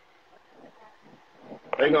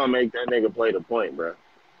 They gonna make that nigga play the point, bro.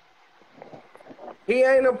 He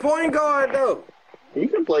ain't a point guard, though. He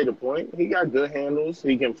can play the point. He got good handles.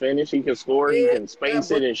 He can finish. He can score. He can space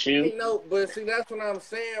it and shoot. But see, that's what I'm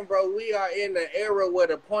saying, bro. We are in the era where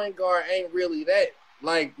the point guard ain't really that.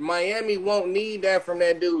 Like, Miami won't need that from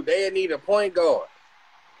that dude. They need a point guard.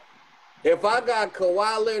 If I got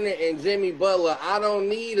Kawhi Leonard and Jimmy Butler, I don't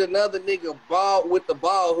need another nigga ball with the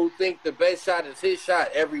ball who think the best shot is his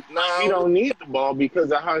shot every night. He don't need the ball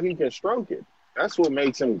because of how he can stroke it. That's what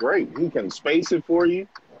makes him great. He can space it for you.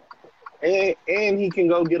 And he can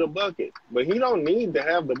go get a bucket. But he don't need to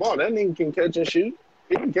have the ball. That nigga can catch and shoot.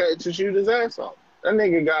 He can catch and shoot his ass off. That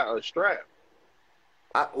nigga got a strap.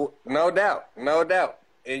 No doubt.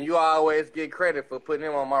 And you always get credit for putting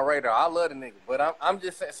him on my radar. I love the nigga. But I'm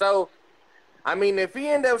just saying. So, I mean, if he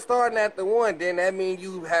end up starting at the 1, then that means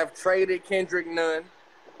you have traded Kendrick Nunn.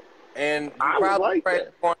 And you probably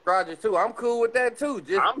traded Point Rogers, too. I'm cool with that, too.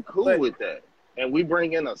 I'm cool with that. And we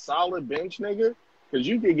bring in a solid bench nigga. Because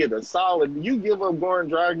you can get you give up Goran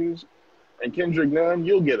Dragic and Kendrick Nunn,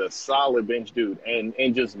 you'll get a solid bench dude.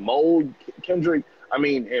 And just mold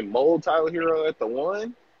mold Tyler Hero at the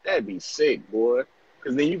 1, that'd be sick, boy.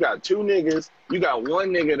 Because then you got 2 niggas. You got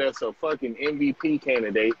one nigga that's a fucking MVP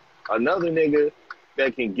candidate. Another nigga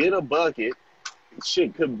that can get a bucket.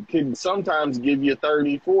 Shit could sometimes give you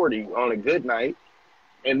 30, 40 on a good night.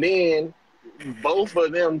 And then both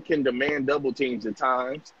of them can demand double teams at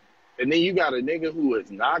times. And then you got a nigga who is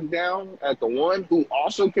knocked down at the 1 who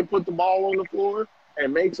also can put the ball on the floor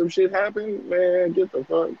and make some shit happen. Man, get the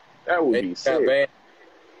fuck. That would be sick. Man.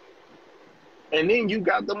 And then you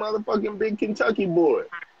got the motherfucking big Kentucky boy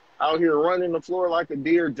out here running the floor like a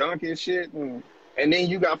deer, dunking shit. And then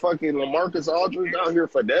you got fucking LaMarcus Aldridge out here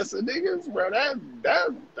finessing niggas. Bro,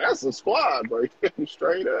 that's a squad, bro.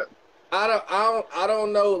 Straight up. I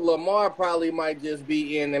don't know. Lamar probably might just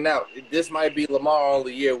be in and out. This might be Lamar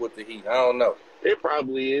only year with the Heat. I don't know. It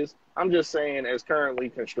probably is. I'm just saying, as currently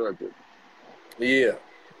constructed. Yeah.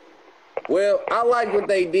 Well, I like what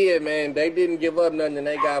they did, man. They didn't give up nothing, and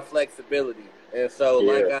they got flexibility. And so,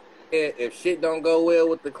 like I said, if shit don't go well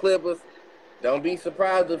with the Clippers, don't be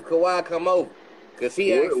surprised if Kawhi come over. Because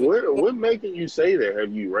he what making you say that?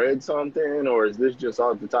 Have you read something, or is this just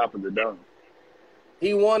off the top of the dome?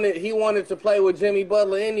 He wanted to play with Jimmy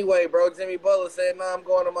Butler anyway, bro. Jimmy Butler said, "Nah, I'm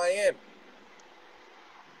going to Miami."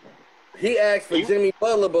 He asked for Jimmy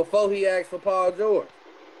Butler before he asked for Paul George.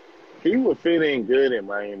 He would fit in good in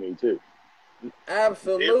Miami too.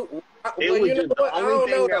 Absolutely. The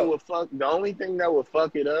only thing that would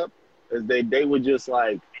fuck it up is they would just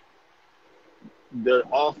like the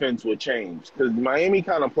offense would change because Miami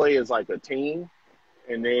kind of play as like a team,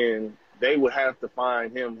 and then they would have to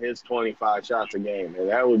find him his 25 shots a game, and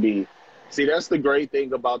that would be. See, that's the great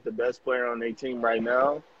thing about the best player on their team right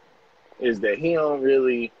now, is that he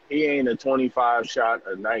ain't a 25 shot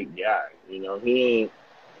a night guy. You know, he ain't.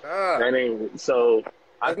 That ain't so.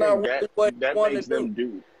 I think that makes them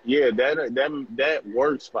do. Yeah, that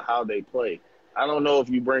works for how they play. I don't know if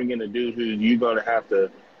you bring in a dude who you're gonna have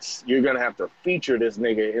to feature this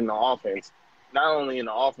nigga in the offense, not only in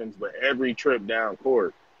the offense but every trip down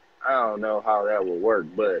court. I don't know how that would work,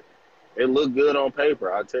 but it looked good on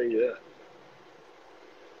paper. I'll tell you that.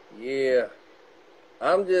 Yeah,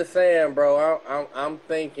 I'm just saying, bro. I'm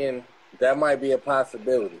thinking that might be a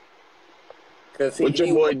possibility. What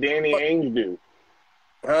your boy Danny Ainge do?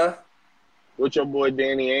 Huh? What your boy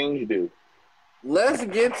Danny Ainge do? Let's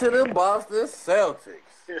get to the Boston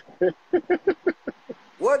Celtics.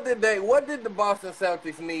 What did the Boston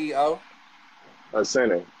Celtics need, A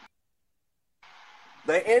center.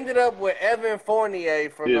 They ended up with Evan Fournier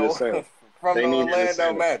from the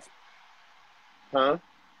Orlando Magic. Huh?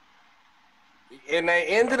 And they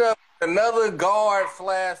ended up with another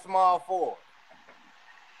guard/small forward.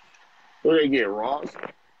 Who they get, Ross?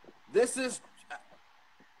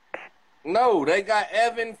 No, they got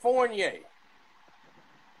Evan Fournier.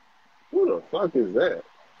 Who the fuck is that?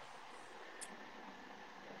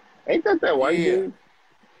 Ain't that white dude?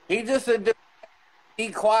 He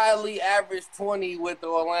quietly averaged 20 with the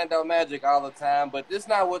Orlando Magic all the time, but this is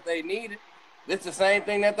not what they needed. It's the same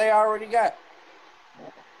thing that they already got.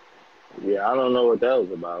 Yeah, I don't know what that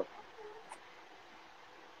was about.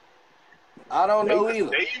 I don't know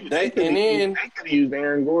either. They could have used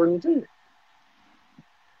Aaron Gordon too.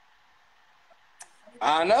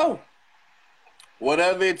 I know.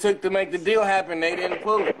 Whatever it took to make the deal happen, they didn't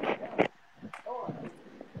pull it.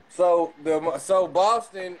 So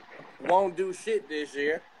Boston won't do shit this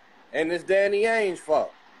year, and it's Danny Ainge's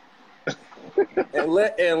fault.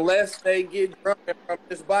 Unless they get Drummond from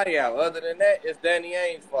this buyout. Other than that, it's Danny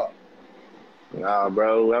Ainge's fault. Nah,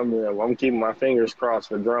 bro, I'm keeping my fingers crossed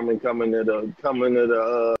for Drummond coming to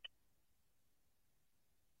the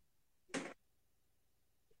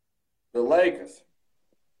Lakers.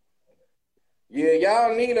 Yeah,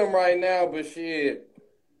 y'all need him right now, but shit.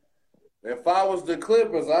 If I was the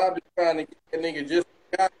Clippers, I'd be trying to get that nigga just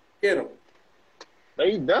to get him.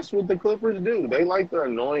 That's what the Clippers do. They like their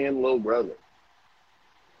annoying little brother.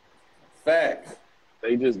 Facts.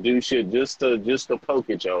 They just do shit just to poke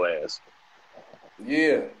at your ass.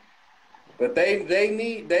 Yeah. But they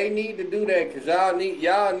need to do that because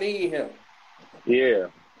y'all need him. Yeah.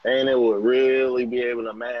 And it would really be able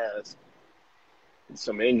to mask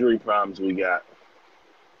some injury problems we got.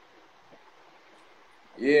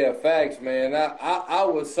 Yeah, facts, man. I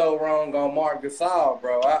was so wrong on Marc Gasol,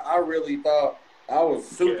 bro. I really thought I was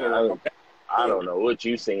super wrong. I don't know what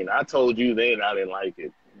you seen. I told you then I didn't like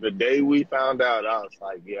it. The day we found out, I was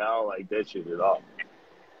like, yeah, I don't like that shit at all.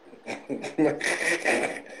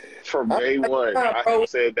 From day one, I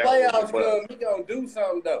said that. Playoffs come, he gonna do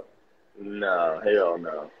something though. No, hell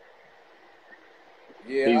no.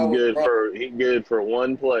 Yeah, he's good for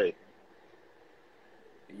one play.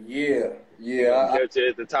 Yeah. Catch it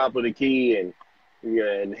at the top of the key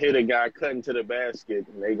and hit a guy cutting to the basket,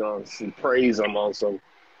 and they gonna praise him on some.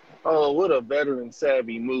 Oh, what a veteran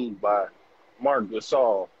savvy move by Marc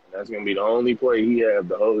Gasol. That's gonna be the only play he had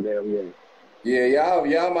the whole damn game. Yeah,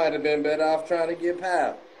 y'all might have been better off trying to get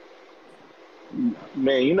Powell.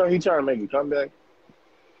 Man, you know he trying to make a comeback.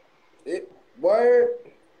 Word.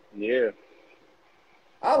 Yeah.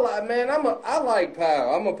 I like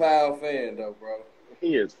Powell. I'm a Powell fan though, bro.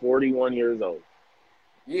 He is 41 years old.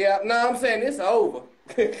 Yeah, no, I'm saying it's over.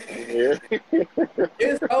 Yeah.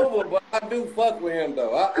 It's over, but I do fuck with him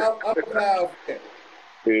though. I'm a Powell fan.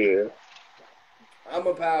 Yeah. I'm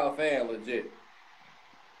a Powell fan, legit.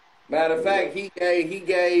 Matter of fact, he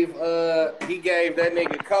gave that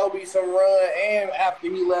nigga Kobe some run, and after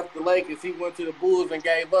he left the Lakers, he went to the Bulls and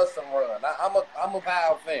gave us some run. I'm a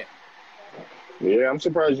Powell fan. Yeah, I'm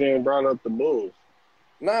surprised you ain't brought up the Bulls.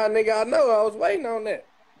 Nah, nigga, I know. I was waiting on that.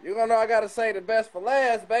 You gonna know I gotta say the best for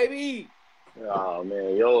last, baby. Oh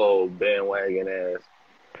man, your old bandwagon ass.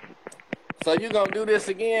 So you gonna do this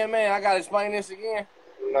again, man? I gotta explain this again.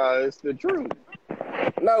 Nah, it's the truth.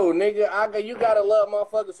 No, nigga, you gotta love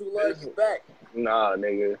motherfuckers who love you back. Nah,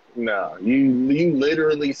 nigga, nah. You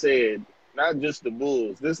literally said not just the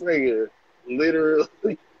Bulls. This nigga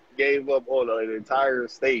literally gave up on an entire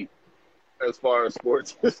state as far as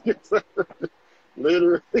sports is concerned.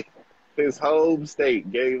 Literally, his home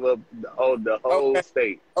state gave up on the whole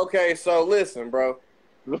state. Okay, so listen, bro.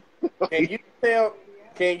 Can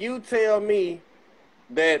you tell me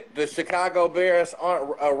that the Chicago Bears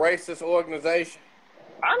aren't a racist organization?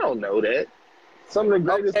 I don't know that. Some of the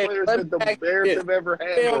greatest players that the Bears have ever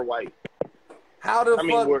had were white.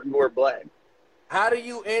 Were black. How do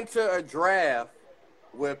you enter a draft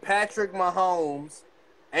with Patrick Mahomes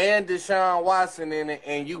and Deshaun Watson in it,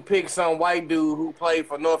 and you pick some white dude who played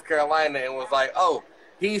for North Carolina and was like, oh,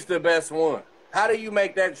 he's the best one? How do you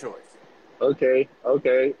make that choice? Okay.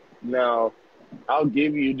 Now, I'll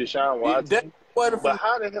give you Deshaun Watson. But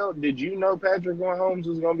how the hell did you know Patrick Mahomes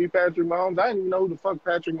was going to be Patrick Mahomes? I didn't even know who the fuck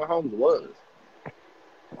Patrick Mahomes was.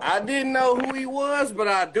 I didn't know who he was, but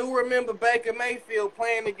I do remember Baker Mayfield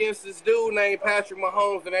playing against this dude named Patrick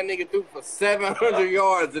Mahomes, and that nigga threw for 700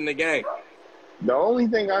 yards in the game. The only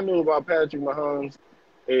thing I knew about Patrick Mahomes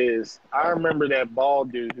is I remember that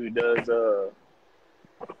bald dude who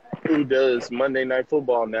does Monday Night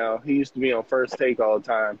Football now. He used to be on First Take all the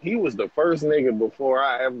time. He was the first nigga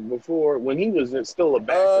before when he was still a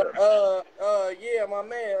backup. Yeah, my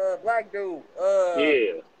man, black dude.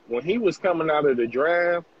 Yeah, when he was coming out of the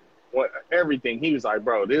draft, everything, he was like,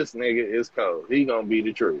 bro, this nigga is cold. He gonna be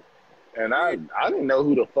the truth. And I didn't know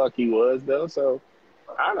who the fuck he was though, so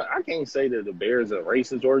I can't say that the Bears are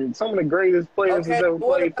racist or some of the greatest players that's ever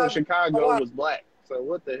played for Chicago was black. So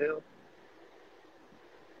what the hell?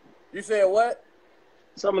 You said what?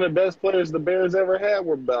 Some of the best players the Bears ever had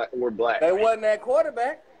were black. They wasn't that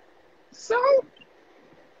quarterback. So?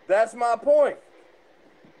 That's my point.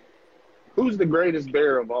 Who's the greatest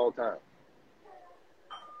Bear of all time?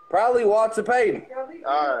 Probably Walter Payton.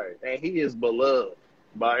 All right. And he is beloved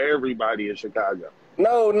by everybody in Chicago.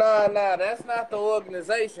 No, that's not the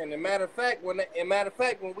organization. As a matter of fact, when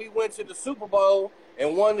we went to the Super Bowl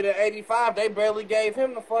and won it in '85, they barely gave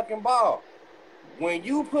him the fucking ball. When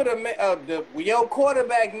you put your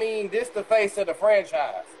quarterback mean this the face of the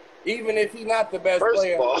franchise, even if he's not the best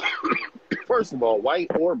player. First of all, white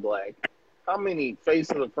or black, how many face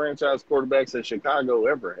of the franchise quarterbacks in Chicago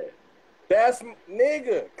ever had? That's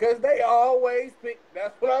nigga, because they always pick.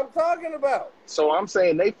 That's what I'm talking about. So I'm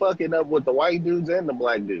saying they fucking up with the white dudes and the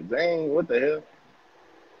black dudes. They ain't, what the hell?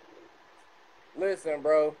 Listen,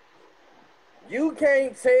 bro. You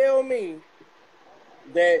can't tell me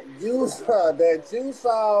that you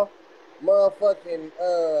saw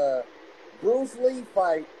motherfucking Bruce Lee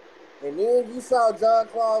fight, and then you saw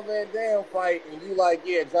Jean-Claude Van Damme fight, and you like,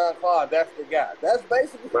 yeah, Jean-Claude, that's the guy. That's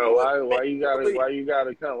basically. Bro, why you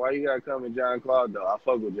gotta come to Jean-Claude though? I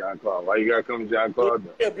fuck with Jean-Claude. Why you gotta come to Jean-Claude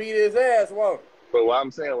though? He'll beat his ass, won't he? But what I'm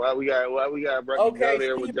saying, why we gotta go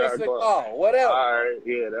there with Jean-Claude? Whatever. All right,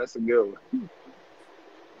 yeah, that's a good one.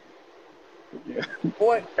 Yeah.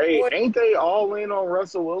 Hey, ain't they all in on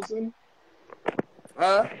Russell Wilson?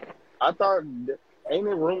 Huh? I thought, ain't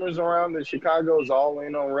there rumors around that Chicago's all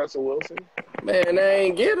in on Russell Wilson? Man, they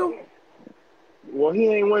ain't get him. Well, he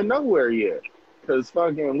ain't went nowhere yet. Because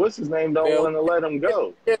fucking, what's his name, don't want to let him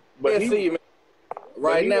go. But man.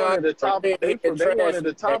 Right now, one of the top, they wanted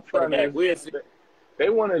the top runners. They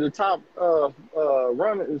wanted the top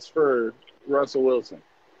runners for Russell Wilson.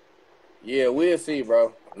 Yeah, we'll see,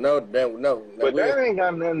 bro. No. But that ain't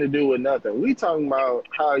got nothing to do with nothing. We talking about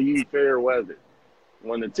how you fair weather.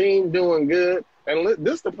 When the team doing good, and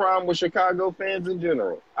this the problem with Chicago fans in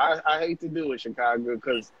general. I hate to do it, Chicago,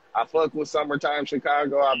 because I fuck with summertime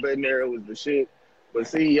Chicago. I've been there. It was the shit. But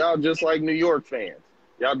see, y'all just like New York fans.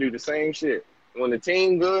 Y'all do the same shit. When the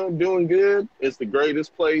team doing good, it's the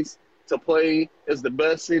greatest place to play. It's the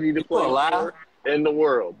best city to play for in the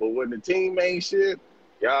world. But when the team ain't shit,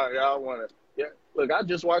 y'all want to. Yeah, look, I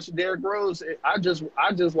just watched Derrick Rose. I just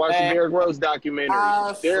watched the Derrick Rose documentary.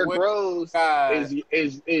 Derrick Rose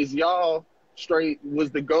is y'all straight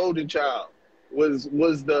was the golden child. Was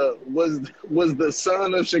the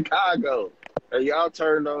son of Chicago. And y'all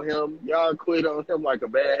turned on him. Y'all quit on him like a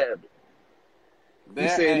bad habit.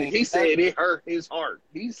 He said it hurt his heart.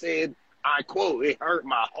 He said, I quote, it hurt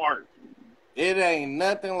my heart. It ain't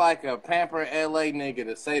nothing like a pampered LA nigga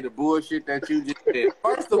to say the bullshit that you just did.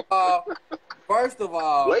 First of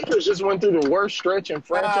all, Lakers just went through the worst stretch in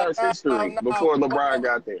franchise history before LeBron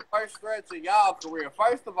got there. First stretch of y'all career.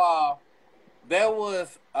 First of all, there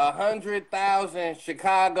was 100,000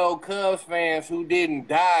 Chicago Cubs fans who didn't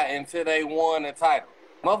die until they won the title.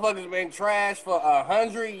 Motherfuckers been trashed for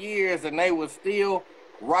 100 years and they was still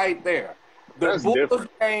right there. The Bulls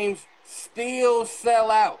games still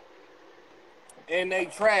sell out and they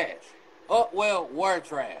trash. Were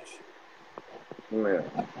trash. Man.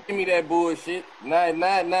 Give me that bullshit.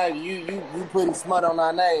 Not you putting smut on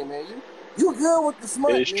our name, man. You good with the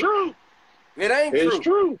smut. It's true. It ain't true. It's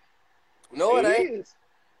true. No, it ain't.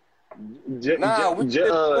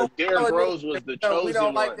 Derrick Rose was the chosen one. We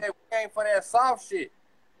don't like that. We came for that soft shit.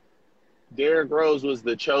 Derrick Rose was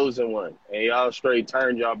the chosen one, and y'all straight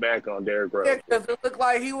turned y'all back on Derrick Rose. Yeah, because it looked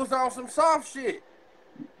like he was on some soft shit.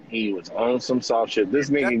 He was on some soft shit. This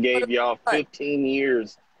nigga gave y'all 15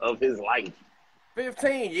 years of his life.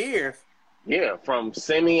 15 years? Yeah, from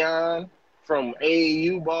Simeon, from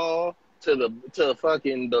AAU ball to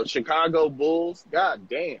fucking the Chicago Bulls. God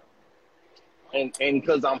damn. And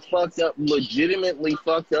because I'm fucked up, legitimately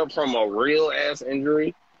fucked up from a real ass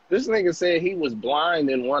injury. This nigga said he was blind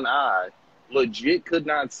in one eye, legit could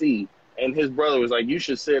not see, and his brother was like, "You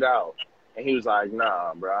should sit out," and he was like,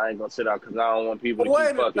 "Nah, bro, I ain't gonna sit out because I don't want people to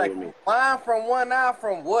keep fucking with me." Blind from one eye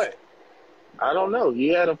from what? I don't know. He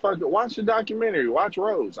had a fucking watch the documentary. Watch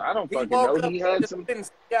Rose. I don't fucking know. He had some.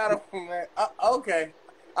 Okay,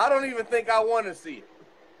 I don't even think I want to see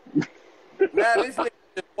it. Now this nigga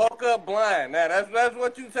just woke up blind. Now that's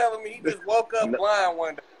what you telling me. He just woke up blind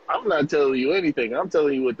one day. I'm not telling you anything. I'm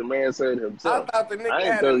telling you what the man said himself. I thought the nigga I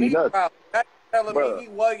ain't had telling a you knee nothing. problem. That's telling me he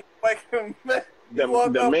wasn't waking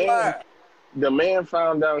up. The man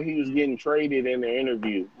found out he was getting traded in the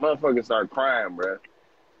interview. Motherfucker started crying, bro.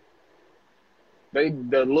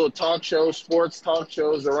 The little talk shows, sports talk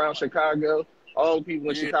shows around Chicago, all the people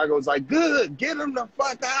in Chicago was like, good, get him the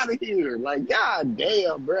fuck out of here. Like, god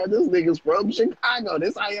damn, bro, this nigga's from Chicago.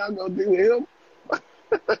 This how y'all gonna do him?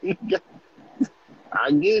 I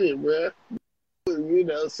get it, bro. You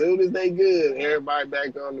know, as soon as they good, everybody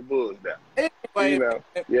back on the Bulls now. Anyway, you know,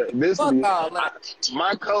 yeah.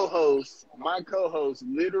 My co-host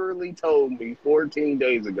literally told me 14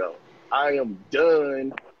 days ago, I am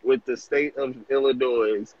done with the state of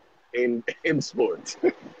Illinois in sports.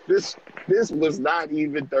 This was not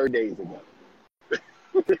even 30 days ago.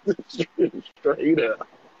 Straight up.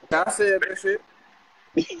 I said that shit.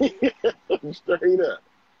 Straight up.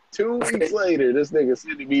 2 weeks later, this nigga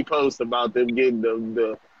sending me posts about them getting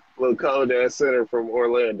the little cold ass center from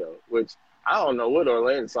Orlando, which I don't know what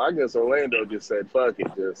Orlando. So I guess Orlando just said, "Fuck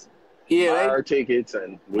it, just buy our tickets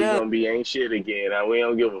and we gonna be ain't shit again. We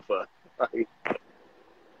don't give a fuck."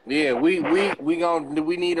 Yeah, we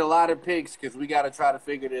need a lot of picks because we got to try to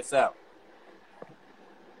figure this out.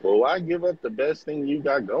 Well, why give up the best thing you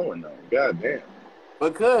got going though? God damn.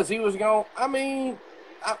 Because he was going. I mean.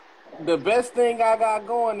 The best thing I got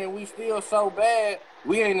going, and we still so bad.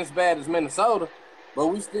 We ain't as bad as Minnesota, but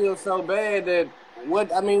we still so bad that what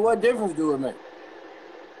difference do it make?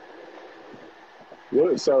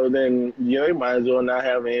 Well, so then they might as well not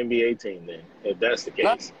have an NBA team then, if that's the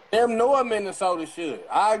case. Them nor Minnesota should.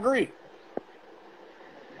 I agree.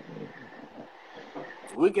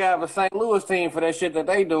 We could have a St. Louis team for that shit that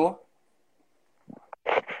they doing.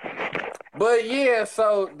 But yeah,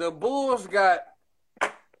 so the Bulls got.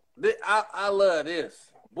 I love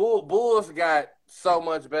this. Bulls got so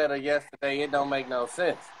much better yesterday, it don't make no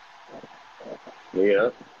sense.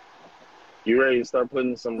 Yeah. You ready to start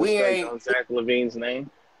putting some respect on Zach LaVine's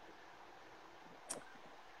name?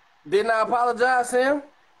 Didn't I apologize to him?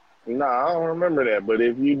 No, I don't remember that. But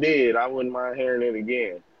if you did, I wouldn't mind hearing it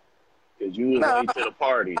again. Because you was late to the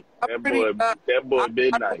party. That boy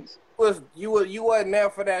been nice. You wasn't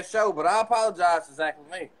there for that show, but I apologize to Zach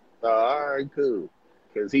LaVine. All right, cool.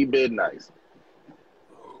 Because he been nice.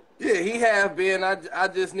 Yeah, he have been. I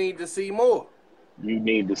just need to see more. You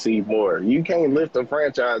need to see more. You can't lift a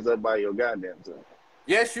franchise up by your goddamn self.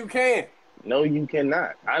 Yes, you can. No, you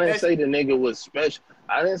cannot. I didn't say the nigga was special.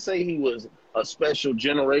 I didn't say he was a special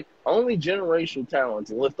generation. Only generational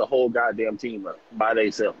talents lift the whole goddamn team up by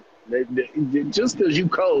themselves. Just because you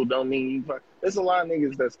cold don't mean you. There's a lot of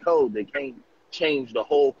niggas that's cold that can't change the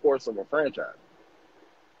whole course of a franchise.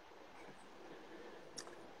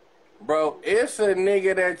 Bro, it's a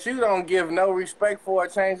nigga that you don't give no respect for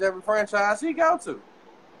change every franchise he go to.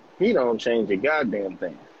 He don't change a goddamn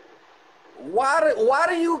thing. Why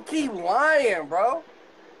do you keep lying, bro?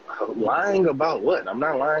 Lying about what? I'm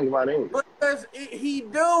not lying about anything. Because he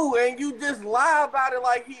do, and you just lie about it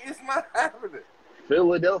like it's not happening.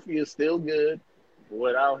 Philadelphia is still good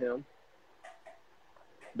without him.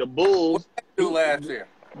 The Bulls. What did he do last year?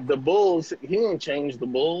 The Bulls, he didn't change the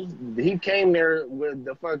Bulls. He came there with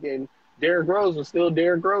the fucking Derrick Rose was still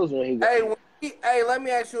Derrick Rose when he got Hey, let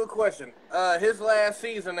me ask you a question. His last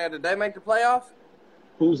season there, did they make the playoffs?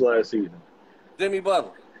 Whose last season? Jimmy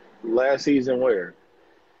Butler. Last season where?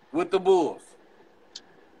 With the Bulls.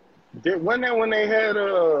 Wasn't that when they had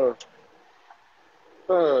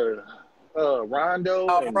Rondo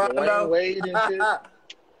and Dwayne Wade and shit?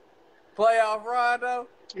 Playoff Rondo?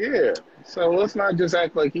 Yeah. So let's not just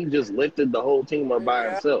act like he just lifted the whole team up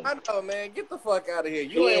by himself. I know, man. Get the fuck out of here.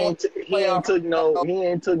 He ain't took no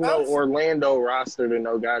Orlando roster to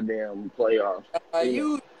no goddamn playoffs. I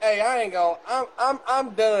ain't gonna.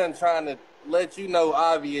 I'm done trying to let you know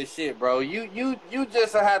obvious shit, bro. You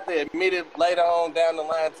just have to admit it later on down the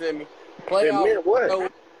line to me. Playoffs, admit what? No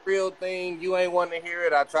real thing. You ain't want to hear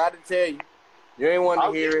it. I tried to tell you. You ain't want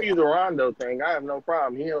to hear it. I'll give you the Rondo thing. I have no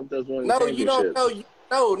problem. He helped us win the championship. You don't know.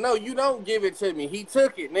 No, you don't give it to me. He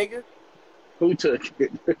took it, nigga. Who took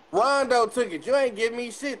it? Rondo took it. You ain't give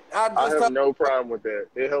me shit. I have no problem with that.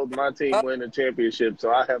 It helped my team win the championship,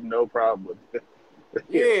 so I have no problem with it.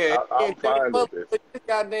 Yeah, I'm fine with it. This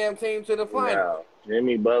goddamn team to the final. Now,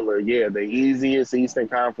 Jimmy Butler, the easiest Eastern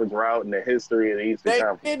Conference route in the history of the Eastern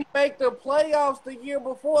Conference. They didn't make the playoffs the year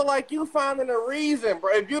before. Like, you finding a reason,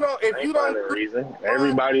 bro. If you don't, a reason.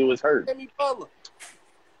 Everybody was hurt. Jimmy Butler.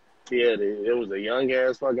 Yeah, it was a young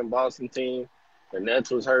ass fucking Boston team. The Nets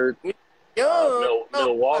was hurt.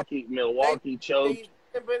 Milwaukee choked.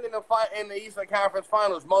 They've been in the fight in the Eastern Conference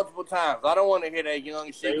Finals multiple times. I don't want to hear that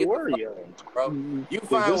young shit. They were young, bro. You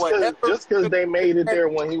find just because they made it there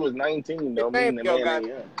when he was 19 don't mean the man ain't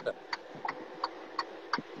young.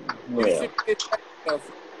 Yeah.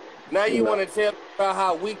 Now you want to tell me about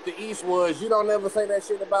how weak the East was. You don't ever say that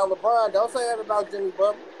shit about LeBron. Don't say that about Jimmy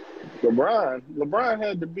Butler. LeBron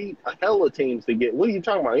had to beat a hell of teams to get. What are you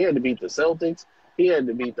talking about? He had to beat the Celtics. He had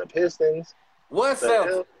to beat the Pistons. What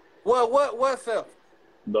Celtics? What Celtics?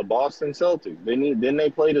 The Boston Celtics. Didn't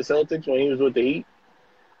they play the Celtics when he was with the Heat?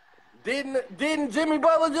 Didn't Jimmy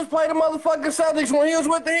Butler just play the motherfucking Celtics when he was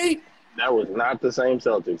with the Heat? That was not the same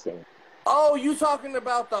Celtics team. Oh, you talking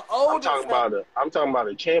about the old? I'm talking about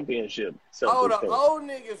a championship. Celtics team. Old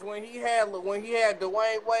niggas when he had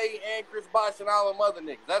Dwayne Wade and Chris Bosh and all them other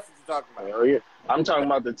niggas. That's what you're talking about. Oh yeah, I'm talking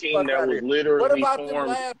about the team that was literally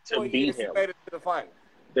formed to beat him. Made it to the final?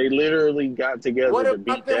 They literally got together to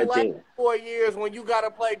beat that team. What about the last 4 years when you got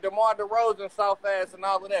to play DeMar DeRozan, soft ass, and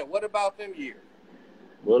all of that? What about them years?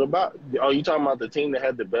 What about? Oh, you talking about the team that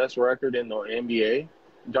had the best record in the NBA?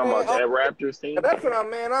 You talking about that Raptors team? That's what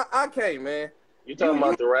I can't, man. You talking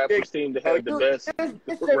about the Raptors team that had the best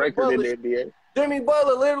record in the NBA? Jimmy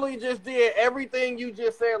Butler literally just did everything you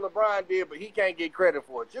just said LeBron did, but he can't get credit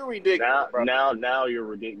for it. You're ridiculous, bro. Now you're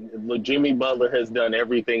ridiculous. Jimmy Butler has done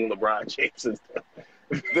everything LeBron James has done.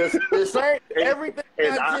 The same everything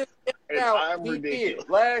I'm ridiculous.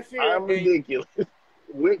 Last year. I'm ridiculous.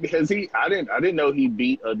 Has he? I didn't know he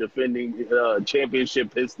beat a defending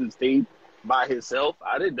championship Pistons team by himself.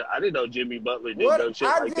 I didn't know Jimmy Butler did no shit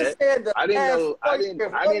like that. I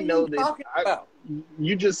didn't know that.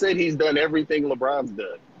 You just said he's done everything LeBron's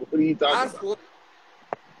done. What are you talking about?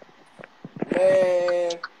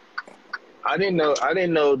 Man, I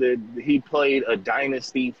didn't know that he played a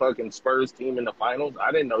dynasty fucking Spurs team in the finals.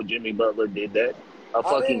 I didn't know Jimmy Butler did that. A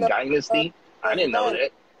fucking dynasty. I didn't know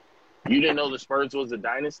that. You didn't know the Spurs was a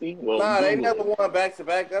dynasty? Well, they never won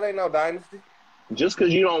back-to-back. That ain't no dynasty. Just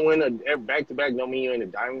because you don't win a back-to-back don't mean you ain't a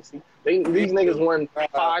dynasty. These niggas won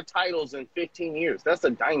 5 titles in 15 years. That's a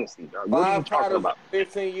dynasty, dog. What are you talking about?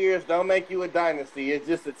 15 years don't make you a dynasty. It's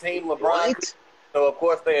just a team LeBron. What? So, of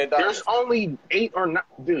course, they're a dynasty. There's only 8 or 9.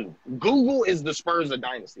 Dude, Google is the Spurs a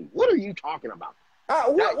dynasty. What are you talking about? That's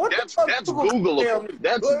Googleable.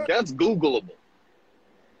 That's Googleable.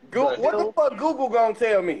 What the fuck Google gonna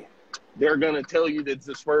tell me? They're gonna tell you that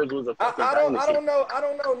the Spurs was a fucking dynasty. I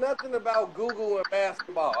don't know nothing about Google and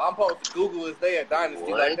basketball. I'm supposed to Google is they a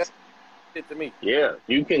dynasty. Like that's shit to me. Yeah,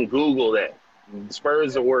 you can Google that.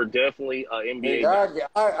 Spurs were definitely NBA.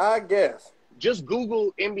 I guess. Just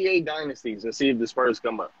Google NBA dynasties and see if the Spurs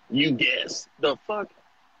come up. You guess. The fuck?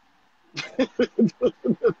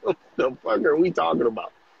 The fuck are we talking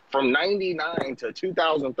about? From 99 to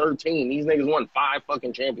 2013, these niggas won 5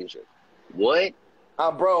 fucking championships. What?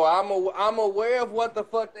 Bro, I'm aware of what the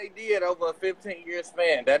fuck they did over a 15-year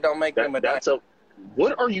span. That don't make them a dynasty.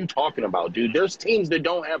 What are you talking about, dude? There's teams that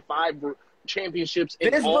don't have championships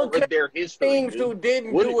in This all because of their history. teams Dude. who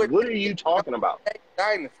didn't What, do it. what are you talking about?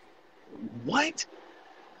 Dynasty. What?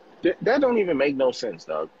 That don't even make no sense,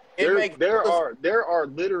 dog. There are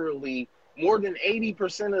literally more than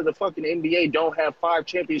 80% of the fucking NBA don't have 5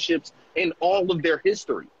 championships in all of their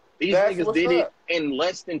history. These niggas did it in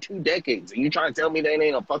less than 2 decades. And you trying to tell me that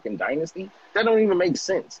ain't a fucking dynasty? That don't even make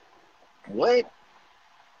sense. What?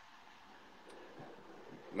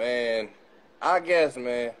 Man, I guess,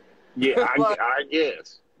 man. Yeah, I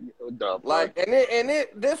guess. Like,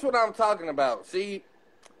 this what I'm talking about. See,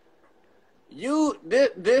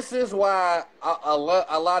 this is why a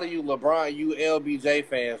lot of you LeBron, you LBJ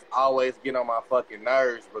fans always get on my fucking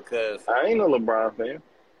nerves because I ain't a LeBron fan.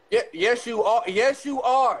 Yeah, yes, you are. Yes, you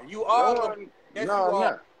are. You are. No, yes, no, you I'm are.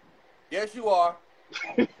 not. Yes, you are.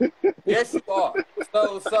 Yes, you are.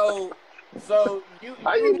 So you.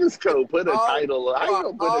 How you just go put a title? How you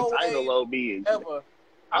gonna put a always title on me? And shit?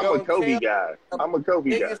 I'm gonna a Kobe guy. I'm a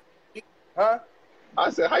Kobe guy. Huh? I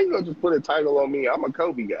said, how you gonna just put a title on me? I'm a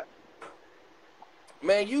Kobe guy.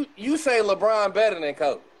 Man, you say LeBron better than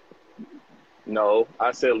Kobe. No,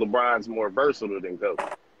 I said LeBron's more versatile than Kobe.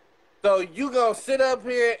 So you gonna sit up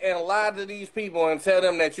here and lie to these people and tell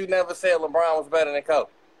them that you never said LeBron was better than Kobe?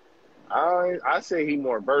 I say he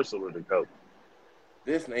more versatile than Kobe.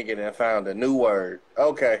 This nigga done found a new word.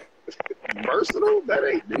 Okay. Versatile? That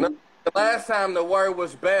ain't new. No, the last time the word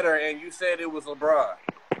was better and you said it was LeBron.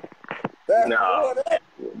 No,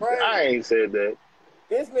 I ain't said that.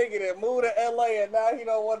 This nigga that moved to LA and now he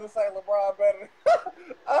don't want to say LeBron better.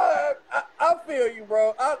 I feel you,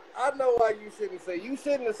 bro. I know why you shouldn't say. You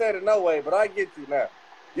shouldn't have said it no way, but I get you now.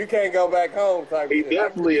 You can't go back home type He shit.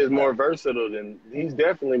 definitely is more versatile than he's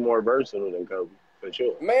definitely more versatile than Kobe, for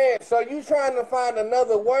sure. Man, so you trying to find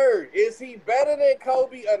another word. Is he better than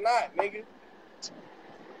Kobe or not, nigga?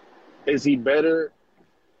 Is he better?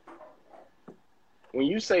 When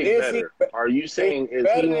you say better, are you saying is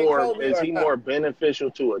he more beneficial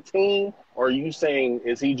to a team, or are you saying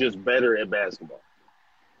is he just better at basketball?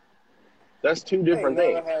 That's two different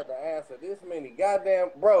things. I had to answer this many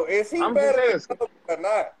goddamn bro. Is he better than Kobe or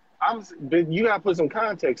not? But you gotta put some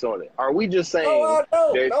context on it. Are we just saying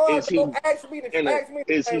is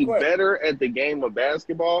he better at the game of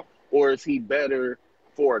basketball, or is he better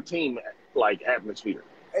for a team like atmosphere?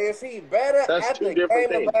 Is he better at the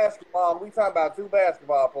game of basketball? We talking about 2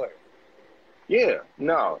 basketball players. Yeah,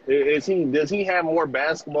 no. Does he have more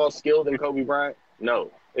basketball skill than Kobe Bryant? No.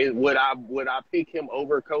 Would I pick him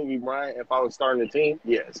over Kobe Bryant if I was starting a team?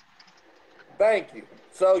 Yes. Thank you.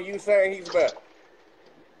 So you saying he's better?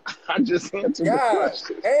 I just answered the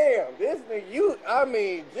question. Damn, this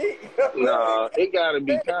nigga, gee. Nah, it got to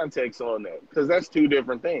be context on that because that's 2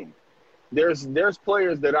 different things. There's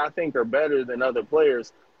players that I think are better than other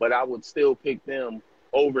players, but I would still pick them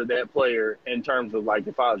over that player in terms of like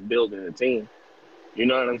if I was building a team. You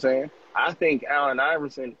know what I'm saying? I think Allen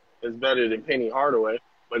Iverson is better than Penny Hardaway,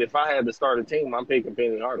 but if I had to start a team, I'm picking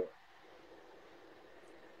Penny Hardaway.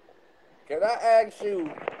 Can I ask you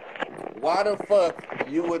why the fuck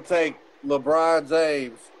you would take LeBron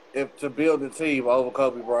James to build a team over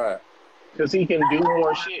Kobe Bryant? Because he can do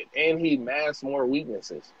more shit and he masks more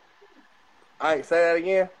weaknesses. All right, say that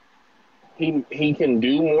again. He can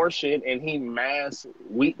do more shit and he masks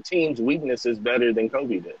teams' weaknesses better than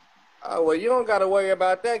Kobe did. Oh, well, you don't got to worry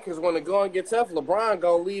about that because when the going gets tough, LeBron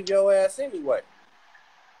going to leave your ass anyway.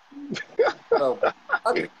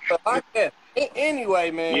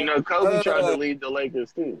 Anyway, man. You know, Kobe tried to leave the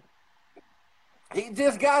Lakers too. He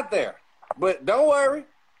just got there. But don't worry.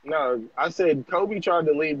 No, I said Kobe tried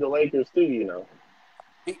to leave the Lakers too, you know.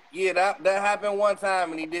 That happened one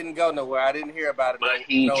time and he didn't go nowhere. I didn't hear about it. But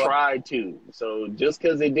he tried to. So just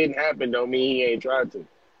because it didn't happen don't mean he ain't tried to.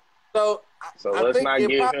 So let's not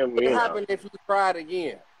give him. It happened if he tried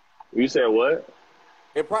again. You said what?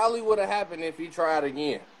 It probably would have happened if he tried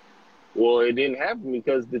again. Well, it didn't happen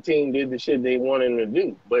because the team did the shit they wanted him to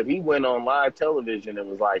do. But he went on live television and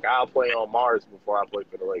was like, "I'll play on Mars before I play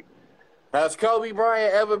for the Lakers." Has Kobe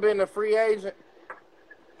Bryant ever been a free agent?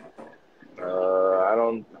 I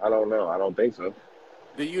don't know. I don't think so.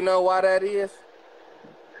 Do you know why that is?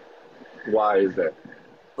 Why is that?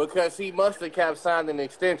 Because he must have kept signing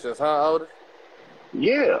extensions, huh, Otis?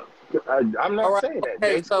 Yeah. I'm not saying that.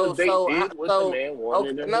 Okay, they did what the man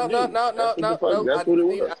wanted them to do. No. That's what it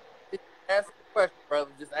was. Answer the question,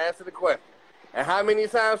 brother. Just answer the question. And how many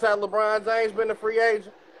times has LeBron James been a free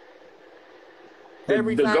agent?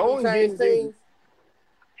 Every time he changed teams?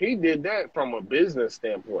 He did that from a business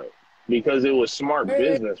standpoint because it was smart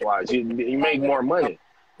business-wise. You make more money.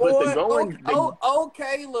 But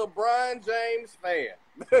okay, LeBron James fan.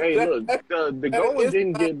 Hey, look,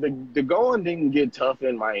 the going didn't get tough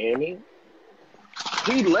in Miami.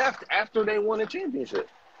 He left after they won a championship.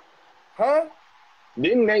 Huh?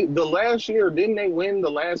 Didn't they win the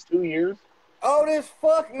last 2 years? Oh, this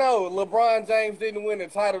fuck no. LeBron James didn't win the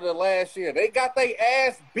title the last year. They got their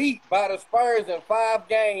ass beat by the Spurs in 5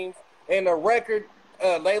 games, and the record,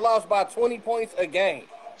 they lost by 20 points a game.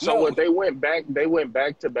 So what, they went back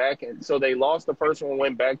to back, and so they lost the first one,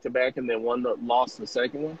 went back to back, and then lost the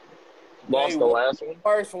second one? Lost the last one?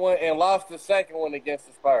 First one and lost the second one against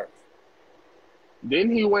the Spurs.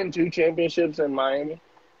 Didn't he win 2 championships in Miami?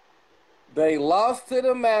 They lost to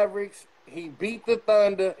the Mavericks. He beat the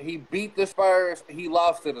Thunder. He beat the Spurs. He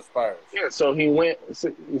lost to the Spurs. Yeah, so he went.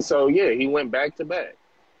 He went back to back.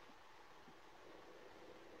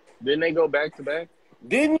 Didn't they go back to back?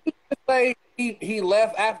 Didn't you say he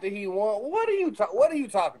left after he won? What are you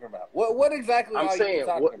talking about? What exactly are you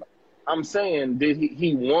talking about? I'm saying, did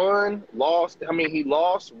he won, lost? I mean, he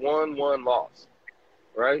lost, won, lost,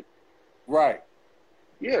 right? Right.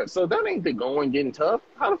 Yeah, so that ain't the going getting tough.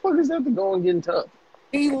 How the fuck is that the going getting tough?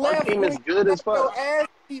 He left. Our team is good as fuck. Ass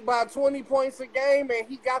beat by 20 points a game, and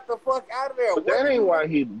he got the fuck out of there. But that ain't why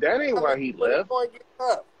he left. That ain't why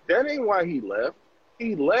he left.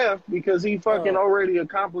 He left because he fucking already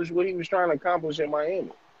accomplished what he was trying to accomplish in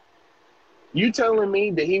Miami. You telling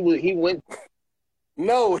me that he went?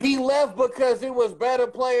 No, he left because it was better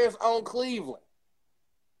players on Cleveland.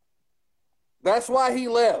 That's why he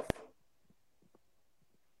left.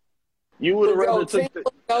 You would have rather took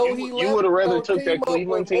that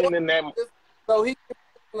Cleveland team than that. So he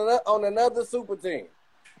on another super team.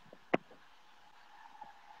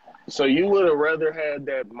 So you would have rather had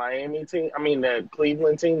that that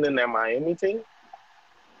Cleveland team than that Miami team?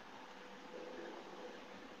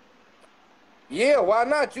 Yeah, why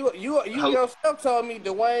not? You yourself told me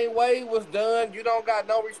Dwayne Wade was done. You don't got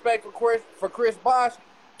no respect for Chris Bosh.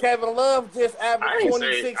 Kevin Love just averaged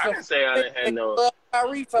 26. I didn't say I didn't have no.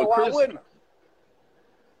 Kyrie, so why wouldn't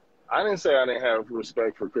I didn't say I didn't have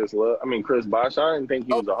respect for Chris Bosh. I didn't think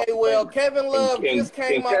he was okay, well, Kevin Love just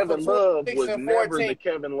came out Kevin Love was never the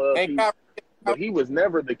Kevin Love. But he was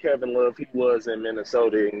never the Kevin Love he was in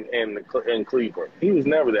Minnesota and Cleveland. He was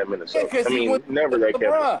never that Minnesota. Never that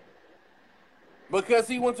Kevin. Because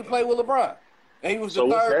he went to play with LeBron. And he was the third.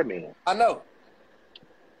 What's that mean? I know.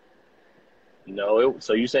 No,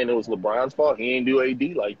 so you saying it was LeBron's fault? He ain't do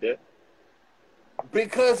AD like that.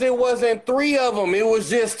 Because it wasn't 3 of them. It was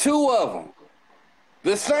just 2 of them.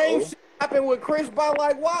 The same shit happened with Chris Bosh.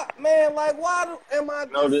 Like, what? Man, like, why am I...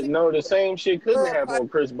 No, the same shit couldn't happen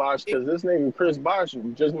with Chris Bosh because this nigga Chris Bosh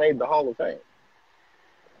just made the Hall of Fame.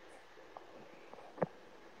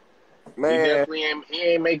 Man. He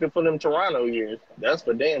ain't making for them Toronto years. That's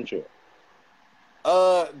for damn sure.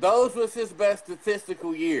 Those was his best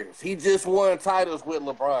statistical years. He just won titles with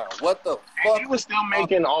LeBron. What the fuck? He was still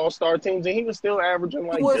making all-star teams, and he was still averaging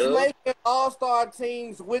like. He was making all-star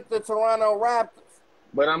teams with the Toronto Raptors.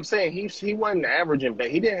 But I'm saying he wasn't averaging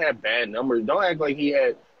bad. He didn't have bad numbers. Don't act like he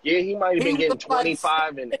had. Yeah, he might have been getting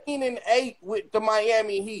 25 and 8 with the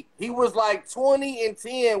Miami Heat. He was like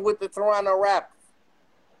 20-10 with the Toronto Raptors.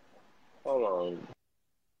 Hold on.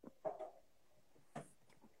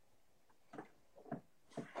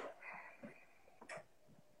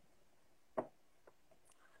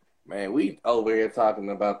 Man, we over here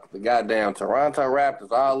talking about the goddamn Toronto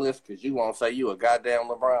Raptors, all this, because you won't say you a goddamn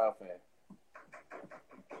LeBron fan.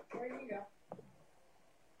 Where you go?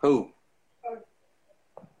 Who?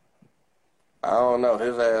 I don't know.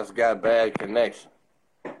 His ass got bad connection.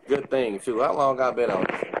 Good thing, too. How long I been on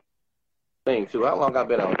this?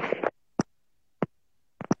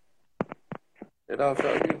 It don't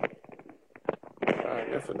show you? I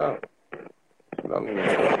guess it don't. It don't even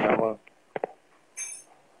show you how long.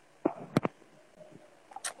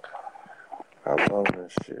 I love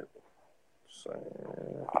this shit.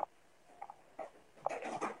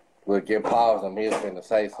 Look, it paused him. He was going to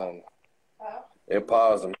say something. It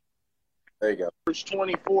paused him. There you go.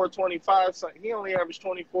 24, 25. He only averaged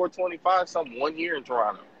 24, 25 something 1 year in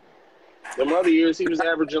Toronto. The other years he was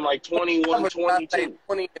averaging like 21, 22.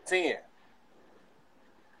 20 and 10.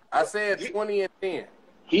 I said 20 and 10.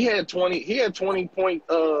 He had 20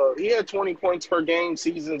 points per game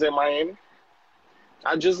seasons in Miami.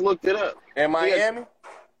 I just looked it up. In Miami?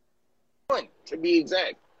 1 to be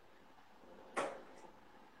exact.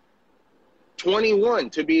 21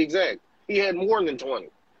 to be exact. He had more than 20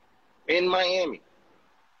 in Miami.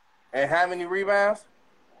 And how many rebounds?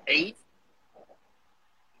 8.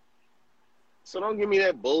 So don't give me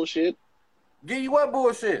that bullshit. Give you what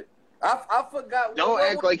bullshit? I forgot. Don't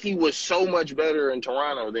act like he was so much better in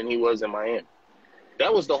Toronto than he was in Miami.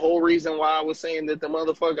 That was the whole reason why I was saying that the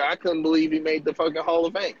motherfucker, I couldn't believe he made the fucking Hall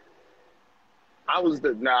of Fame.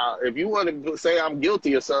 Now, if you want to say I'm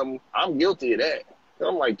guilty of something, I'm guilty of that.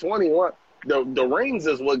 I'm like 21. The rings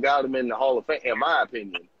is what got him in the Hall of Fame, in my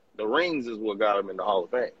opinion. The rings is what got him in the Hall of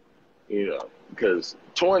Fame. You know, because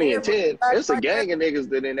 20 and 10, it's a gang of niggas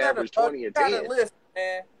that didn't average 20 and 10. Listen,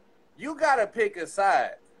 man. You gotta pick a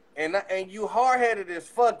side. And you hard-headed as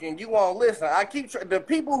fuck, and you won't listen. The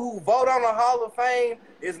people who vote on the Hall of Fame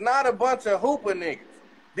is not a bunch of hooper niggas.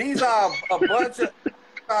 These are a bunch of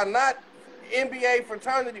are not NBA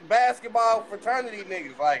fraternity, basketball fraternity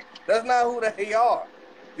niggas. Like, that's not who they are.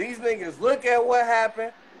 These niggas look at what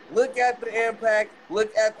happened, look at the impact,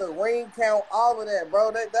 look at the ring count, all of that,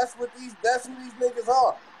 bro. That's who these niggas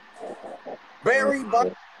are. Barry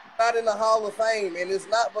Bonds not in the Hall of Fame, and it's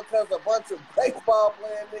not because a bunch of baseball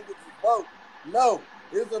playing niggas who vote. No,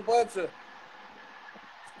 it's a bunch of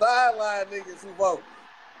sideline niggas who vote.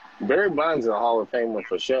 Barry Bonds is a Hall of Famer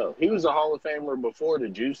for sure. He was a Hall of Famer before the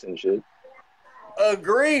juice and shit.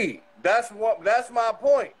 Agreed. That's my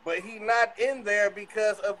point. But he not in there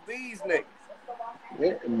because of these niggas.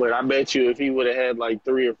 Yeah, but I bet you if he would have had like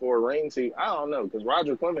 3 or 4 rings, I don't know, because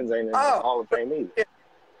Roger Clemens ain't in the Hall of Fame either.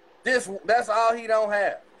 That's all he don't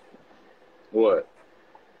have. What?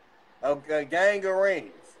 A gang of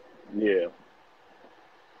rings. Yeah.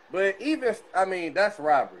 But that's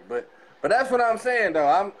robbery. But that's what I'm saying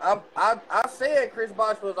though. I said Chris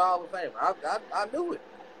Bosh was Hall of Fame. I knew it.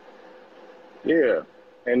 Yeah.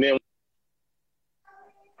 And then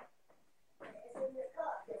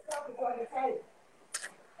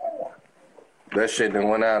that shit done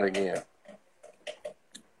went out again.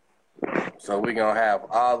 So we gonna have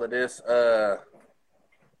all of this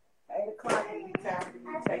 8 o'clock will be time for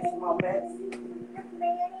you to take some more meds.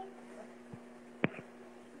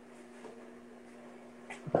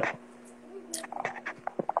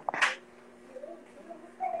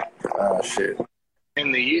 Oh shit.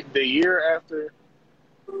 And the year after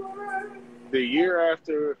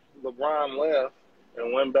LeBron left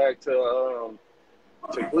and went back to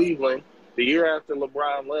Cleveland, the year after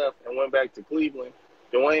LeBron left and went back to Cleveland,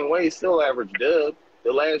 Dwayne Wade still averaged dub.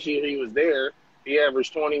 The last year he was there, he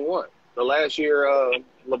averaged 21. The last year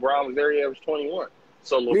LeBron was there, he averaged 21.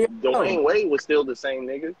 So Dwayne Wade was still the same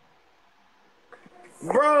nigga.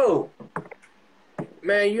 Bro,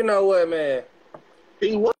 man, you know what, man?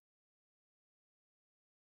 He was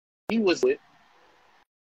with.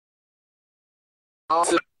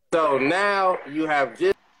 So now you have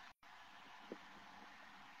just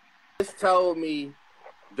told me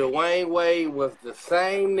Dwayne Wade was the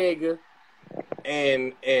same nigga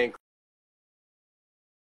and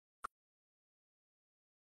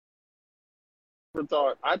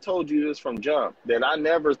thought, I told you this from jump, that I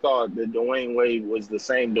never thought that Dwayne Wade was the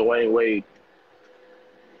same Dwayne Wade.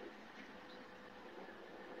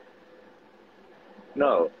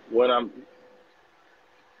 No,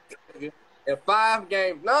 in 5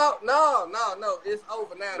 games. No, it's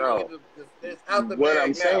over now. No. It's out the what bag I'm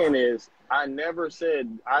now. saying is, I never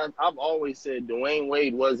said, I've always said Dwayne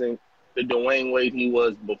Wade wasn't the Dwayne Wade he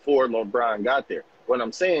was before LeBron got there. What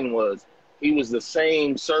I'm saying was, he was the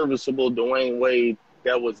same serviceable Dwayne Wade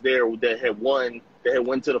that was there, that had went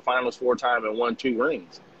to the finals 4 times and won 2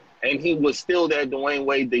 rings. And he was still that Dwayne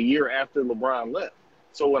Wade the year after LeBron left.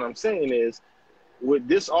 So what I'm saying is,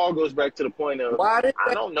 this all goes back to the point of, I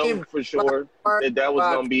don't know for sure that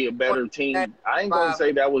was going to be a better team. I ain't going to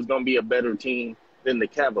say that was going to be a better team than the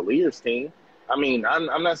Cavaliers team. I mean,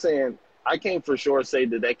 I'm not saying, I can't for sure say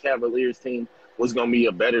that Cavaliers team was going to be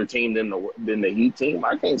a better team than the Heat team.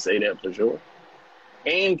 I can't say that for sure.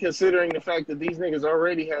 And considering the fact that these niggas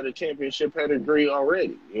already had a championship pedigree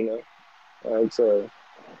already, you know? So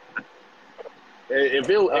if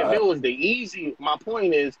it was the easy, my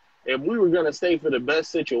point is, if we were going to stay for the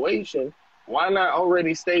best situation, why not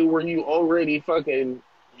already stay where you already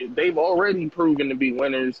they've already proven to be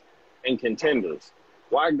winners and contenders.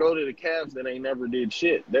 Why go to the Cavs that ain't never did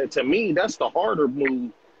shit? That, to me, that's the harder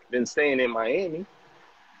move than staying in Miami.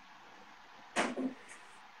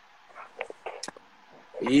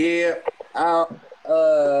 Yeah, I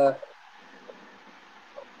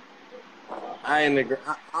ain't agree.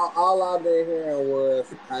 All I've been hearing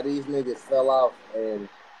was how these niggas fell off, and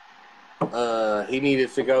he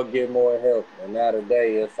needed to go get more help. And now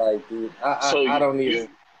today, it's like, dude, I don't need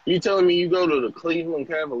it. You telling me you go to the Cleveland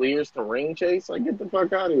Cavaliers to ring chase? Like, get the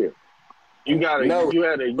fuck out of here. You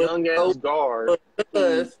had a young ass guard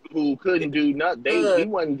who couldn't do nothing. He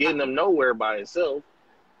wasn't getting them nowhere by himself.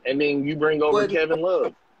 And then you bring over Kevin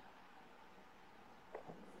Love.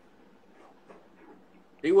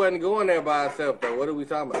 He wasn't going there by himself, though. What are we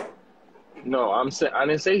talking about? No, I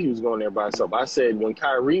didn't say he was going there by himself. I said when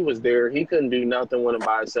Kyrie was there, he couldn't do nothing with him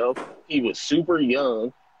by himself. He was super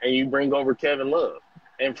young, and you bring over Kevin Love.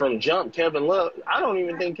 And from jump, Kevin Love, I don't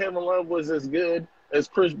even think Kevin Love was as good as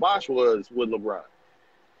Chris Bosh was with LeBron.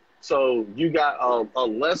 So you got a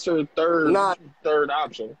lesser third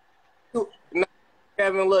option.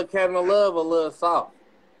 Kevin Love a little soft.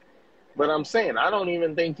 But I'm saying I don't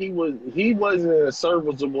even think he wasn't as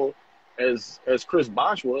serviceable as Chris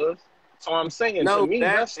Bosh was. So I'm saying to me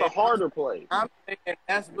that's the harder play. I'm saying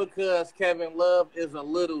that's because Kevin Love is a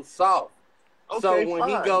little soft. Okay, so when fine.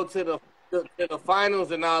 he go to the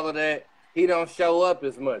finals and all of that, he don't show up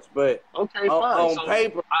as much. But okay, fine. On so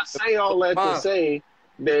paper, I say all that to say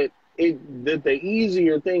that the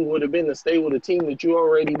easier thing would have been to stay with a team that you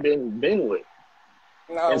already been with.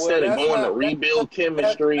 Instead of going to rebuild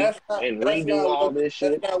chemistry and redo all this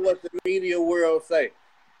shit. That's not what the media world say.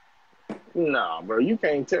 Nah, bro, you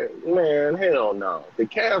can't tell. Man, hell no. The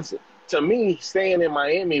Cavs, to me, staying in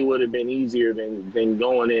Miami would have been easier than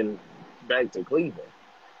going in back to Cleveland.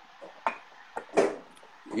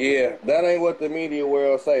 Yeah, that ain't what the media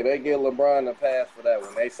world say. They give LeBron a pass for that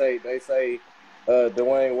one. They say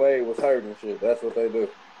Dwayne Wade was hurt and shit. That's what they do.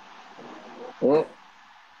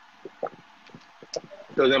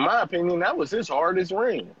 Because in my opinion, that was his hardest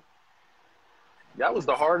ring. That was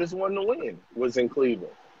the hardest one to win, was in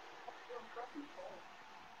Cleveland.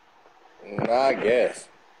 I guess.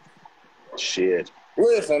 Shit.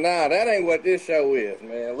 Listen, that ain't what this show is,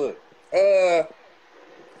 man. Look,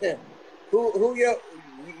 who you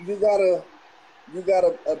got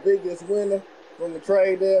a biggest winner from the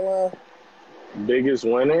trade deadline? Biggest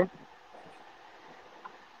winner?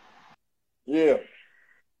 Yeah.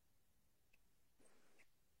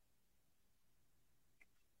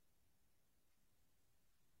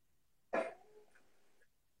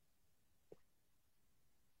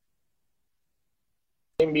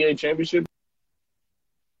 NBA championship,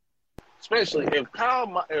 especially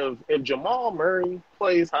if Jamal Murray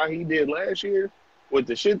plays how he did last year with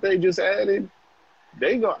the shit they just added,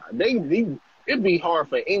 it'd be hard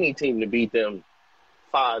for any team to beat them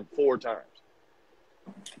 4 times.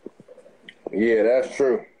 Yeah, that's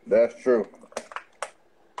true.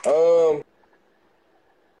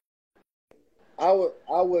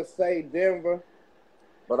 I would say Denver,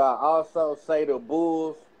 but I also say the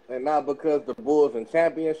Bulls. And not because the Bulls in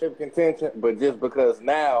championship contention, but just because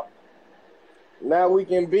now we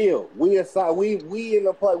can build. We in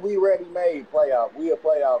the play. We ready made playoff. We a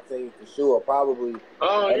playoff team for sure. Probably.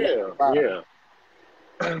 Oh yeah.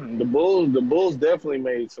 The Bulls definitely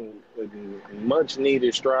made some much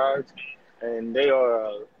needed strides, and they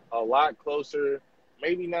are a lot closer.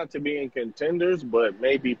 Maybe not to being contenders, but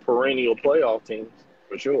maybe perennial playoff teams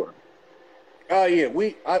for sure. Oh yeah,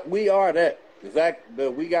 we are that. We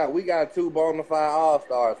got 2 bona fide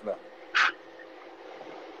all-stars now.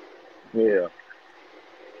 Yeah.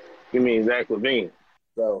 You mean Zach LaVine?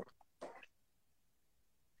 So.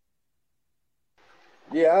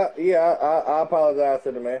 Yeah. I apologize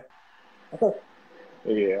to the man.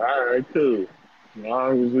 Yeah. All right. Cool. As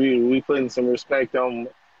long as we putting some respect on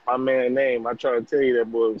my man's name, I try to tell you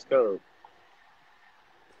that boy was cold.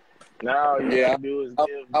 Now all you gotta do is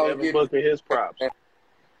give Devin Booker his props.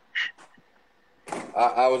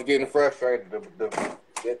 I was getting frustrated.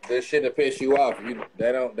 This shit will piss you off.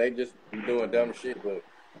 They just be doing dumb shit. But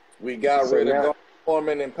we got rid of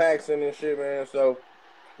Foreman and Paxson and shit, man. So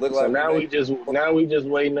now we just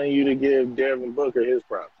waiting on you to give Devin Booker his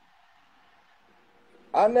props.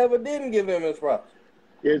 I never didn't give him his props.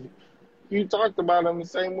 You talked about him the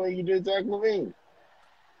same way you did Zach LaVine.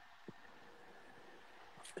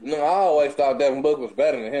 No, I always thought Devin Booker was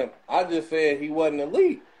better than him. I just said he wasn't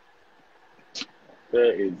elite.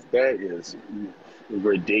 That is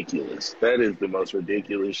ridiculous. That is the most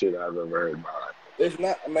ridiculous shit I've ever heard in my life. It's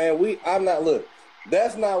not, man. Look.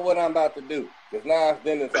 That's not what I'm about to do. Because now it's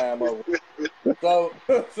dinner time over. so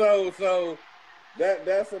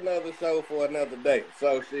that's another show for another day.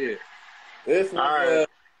 So shit. This was all right.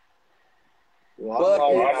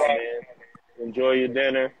 All right, man. Enjoy your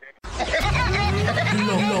dinner.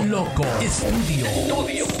 Loco Estudio.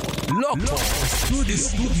 Loco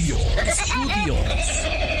Estudio.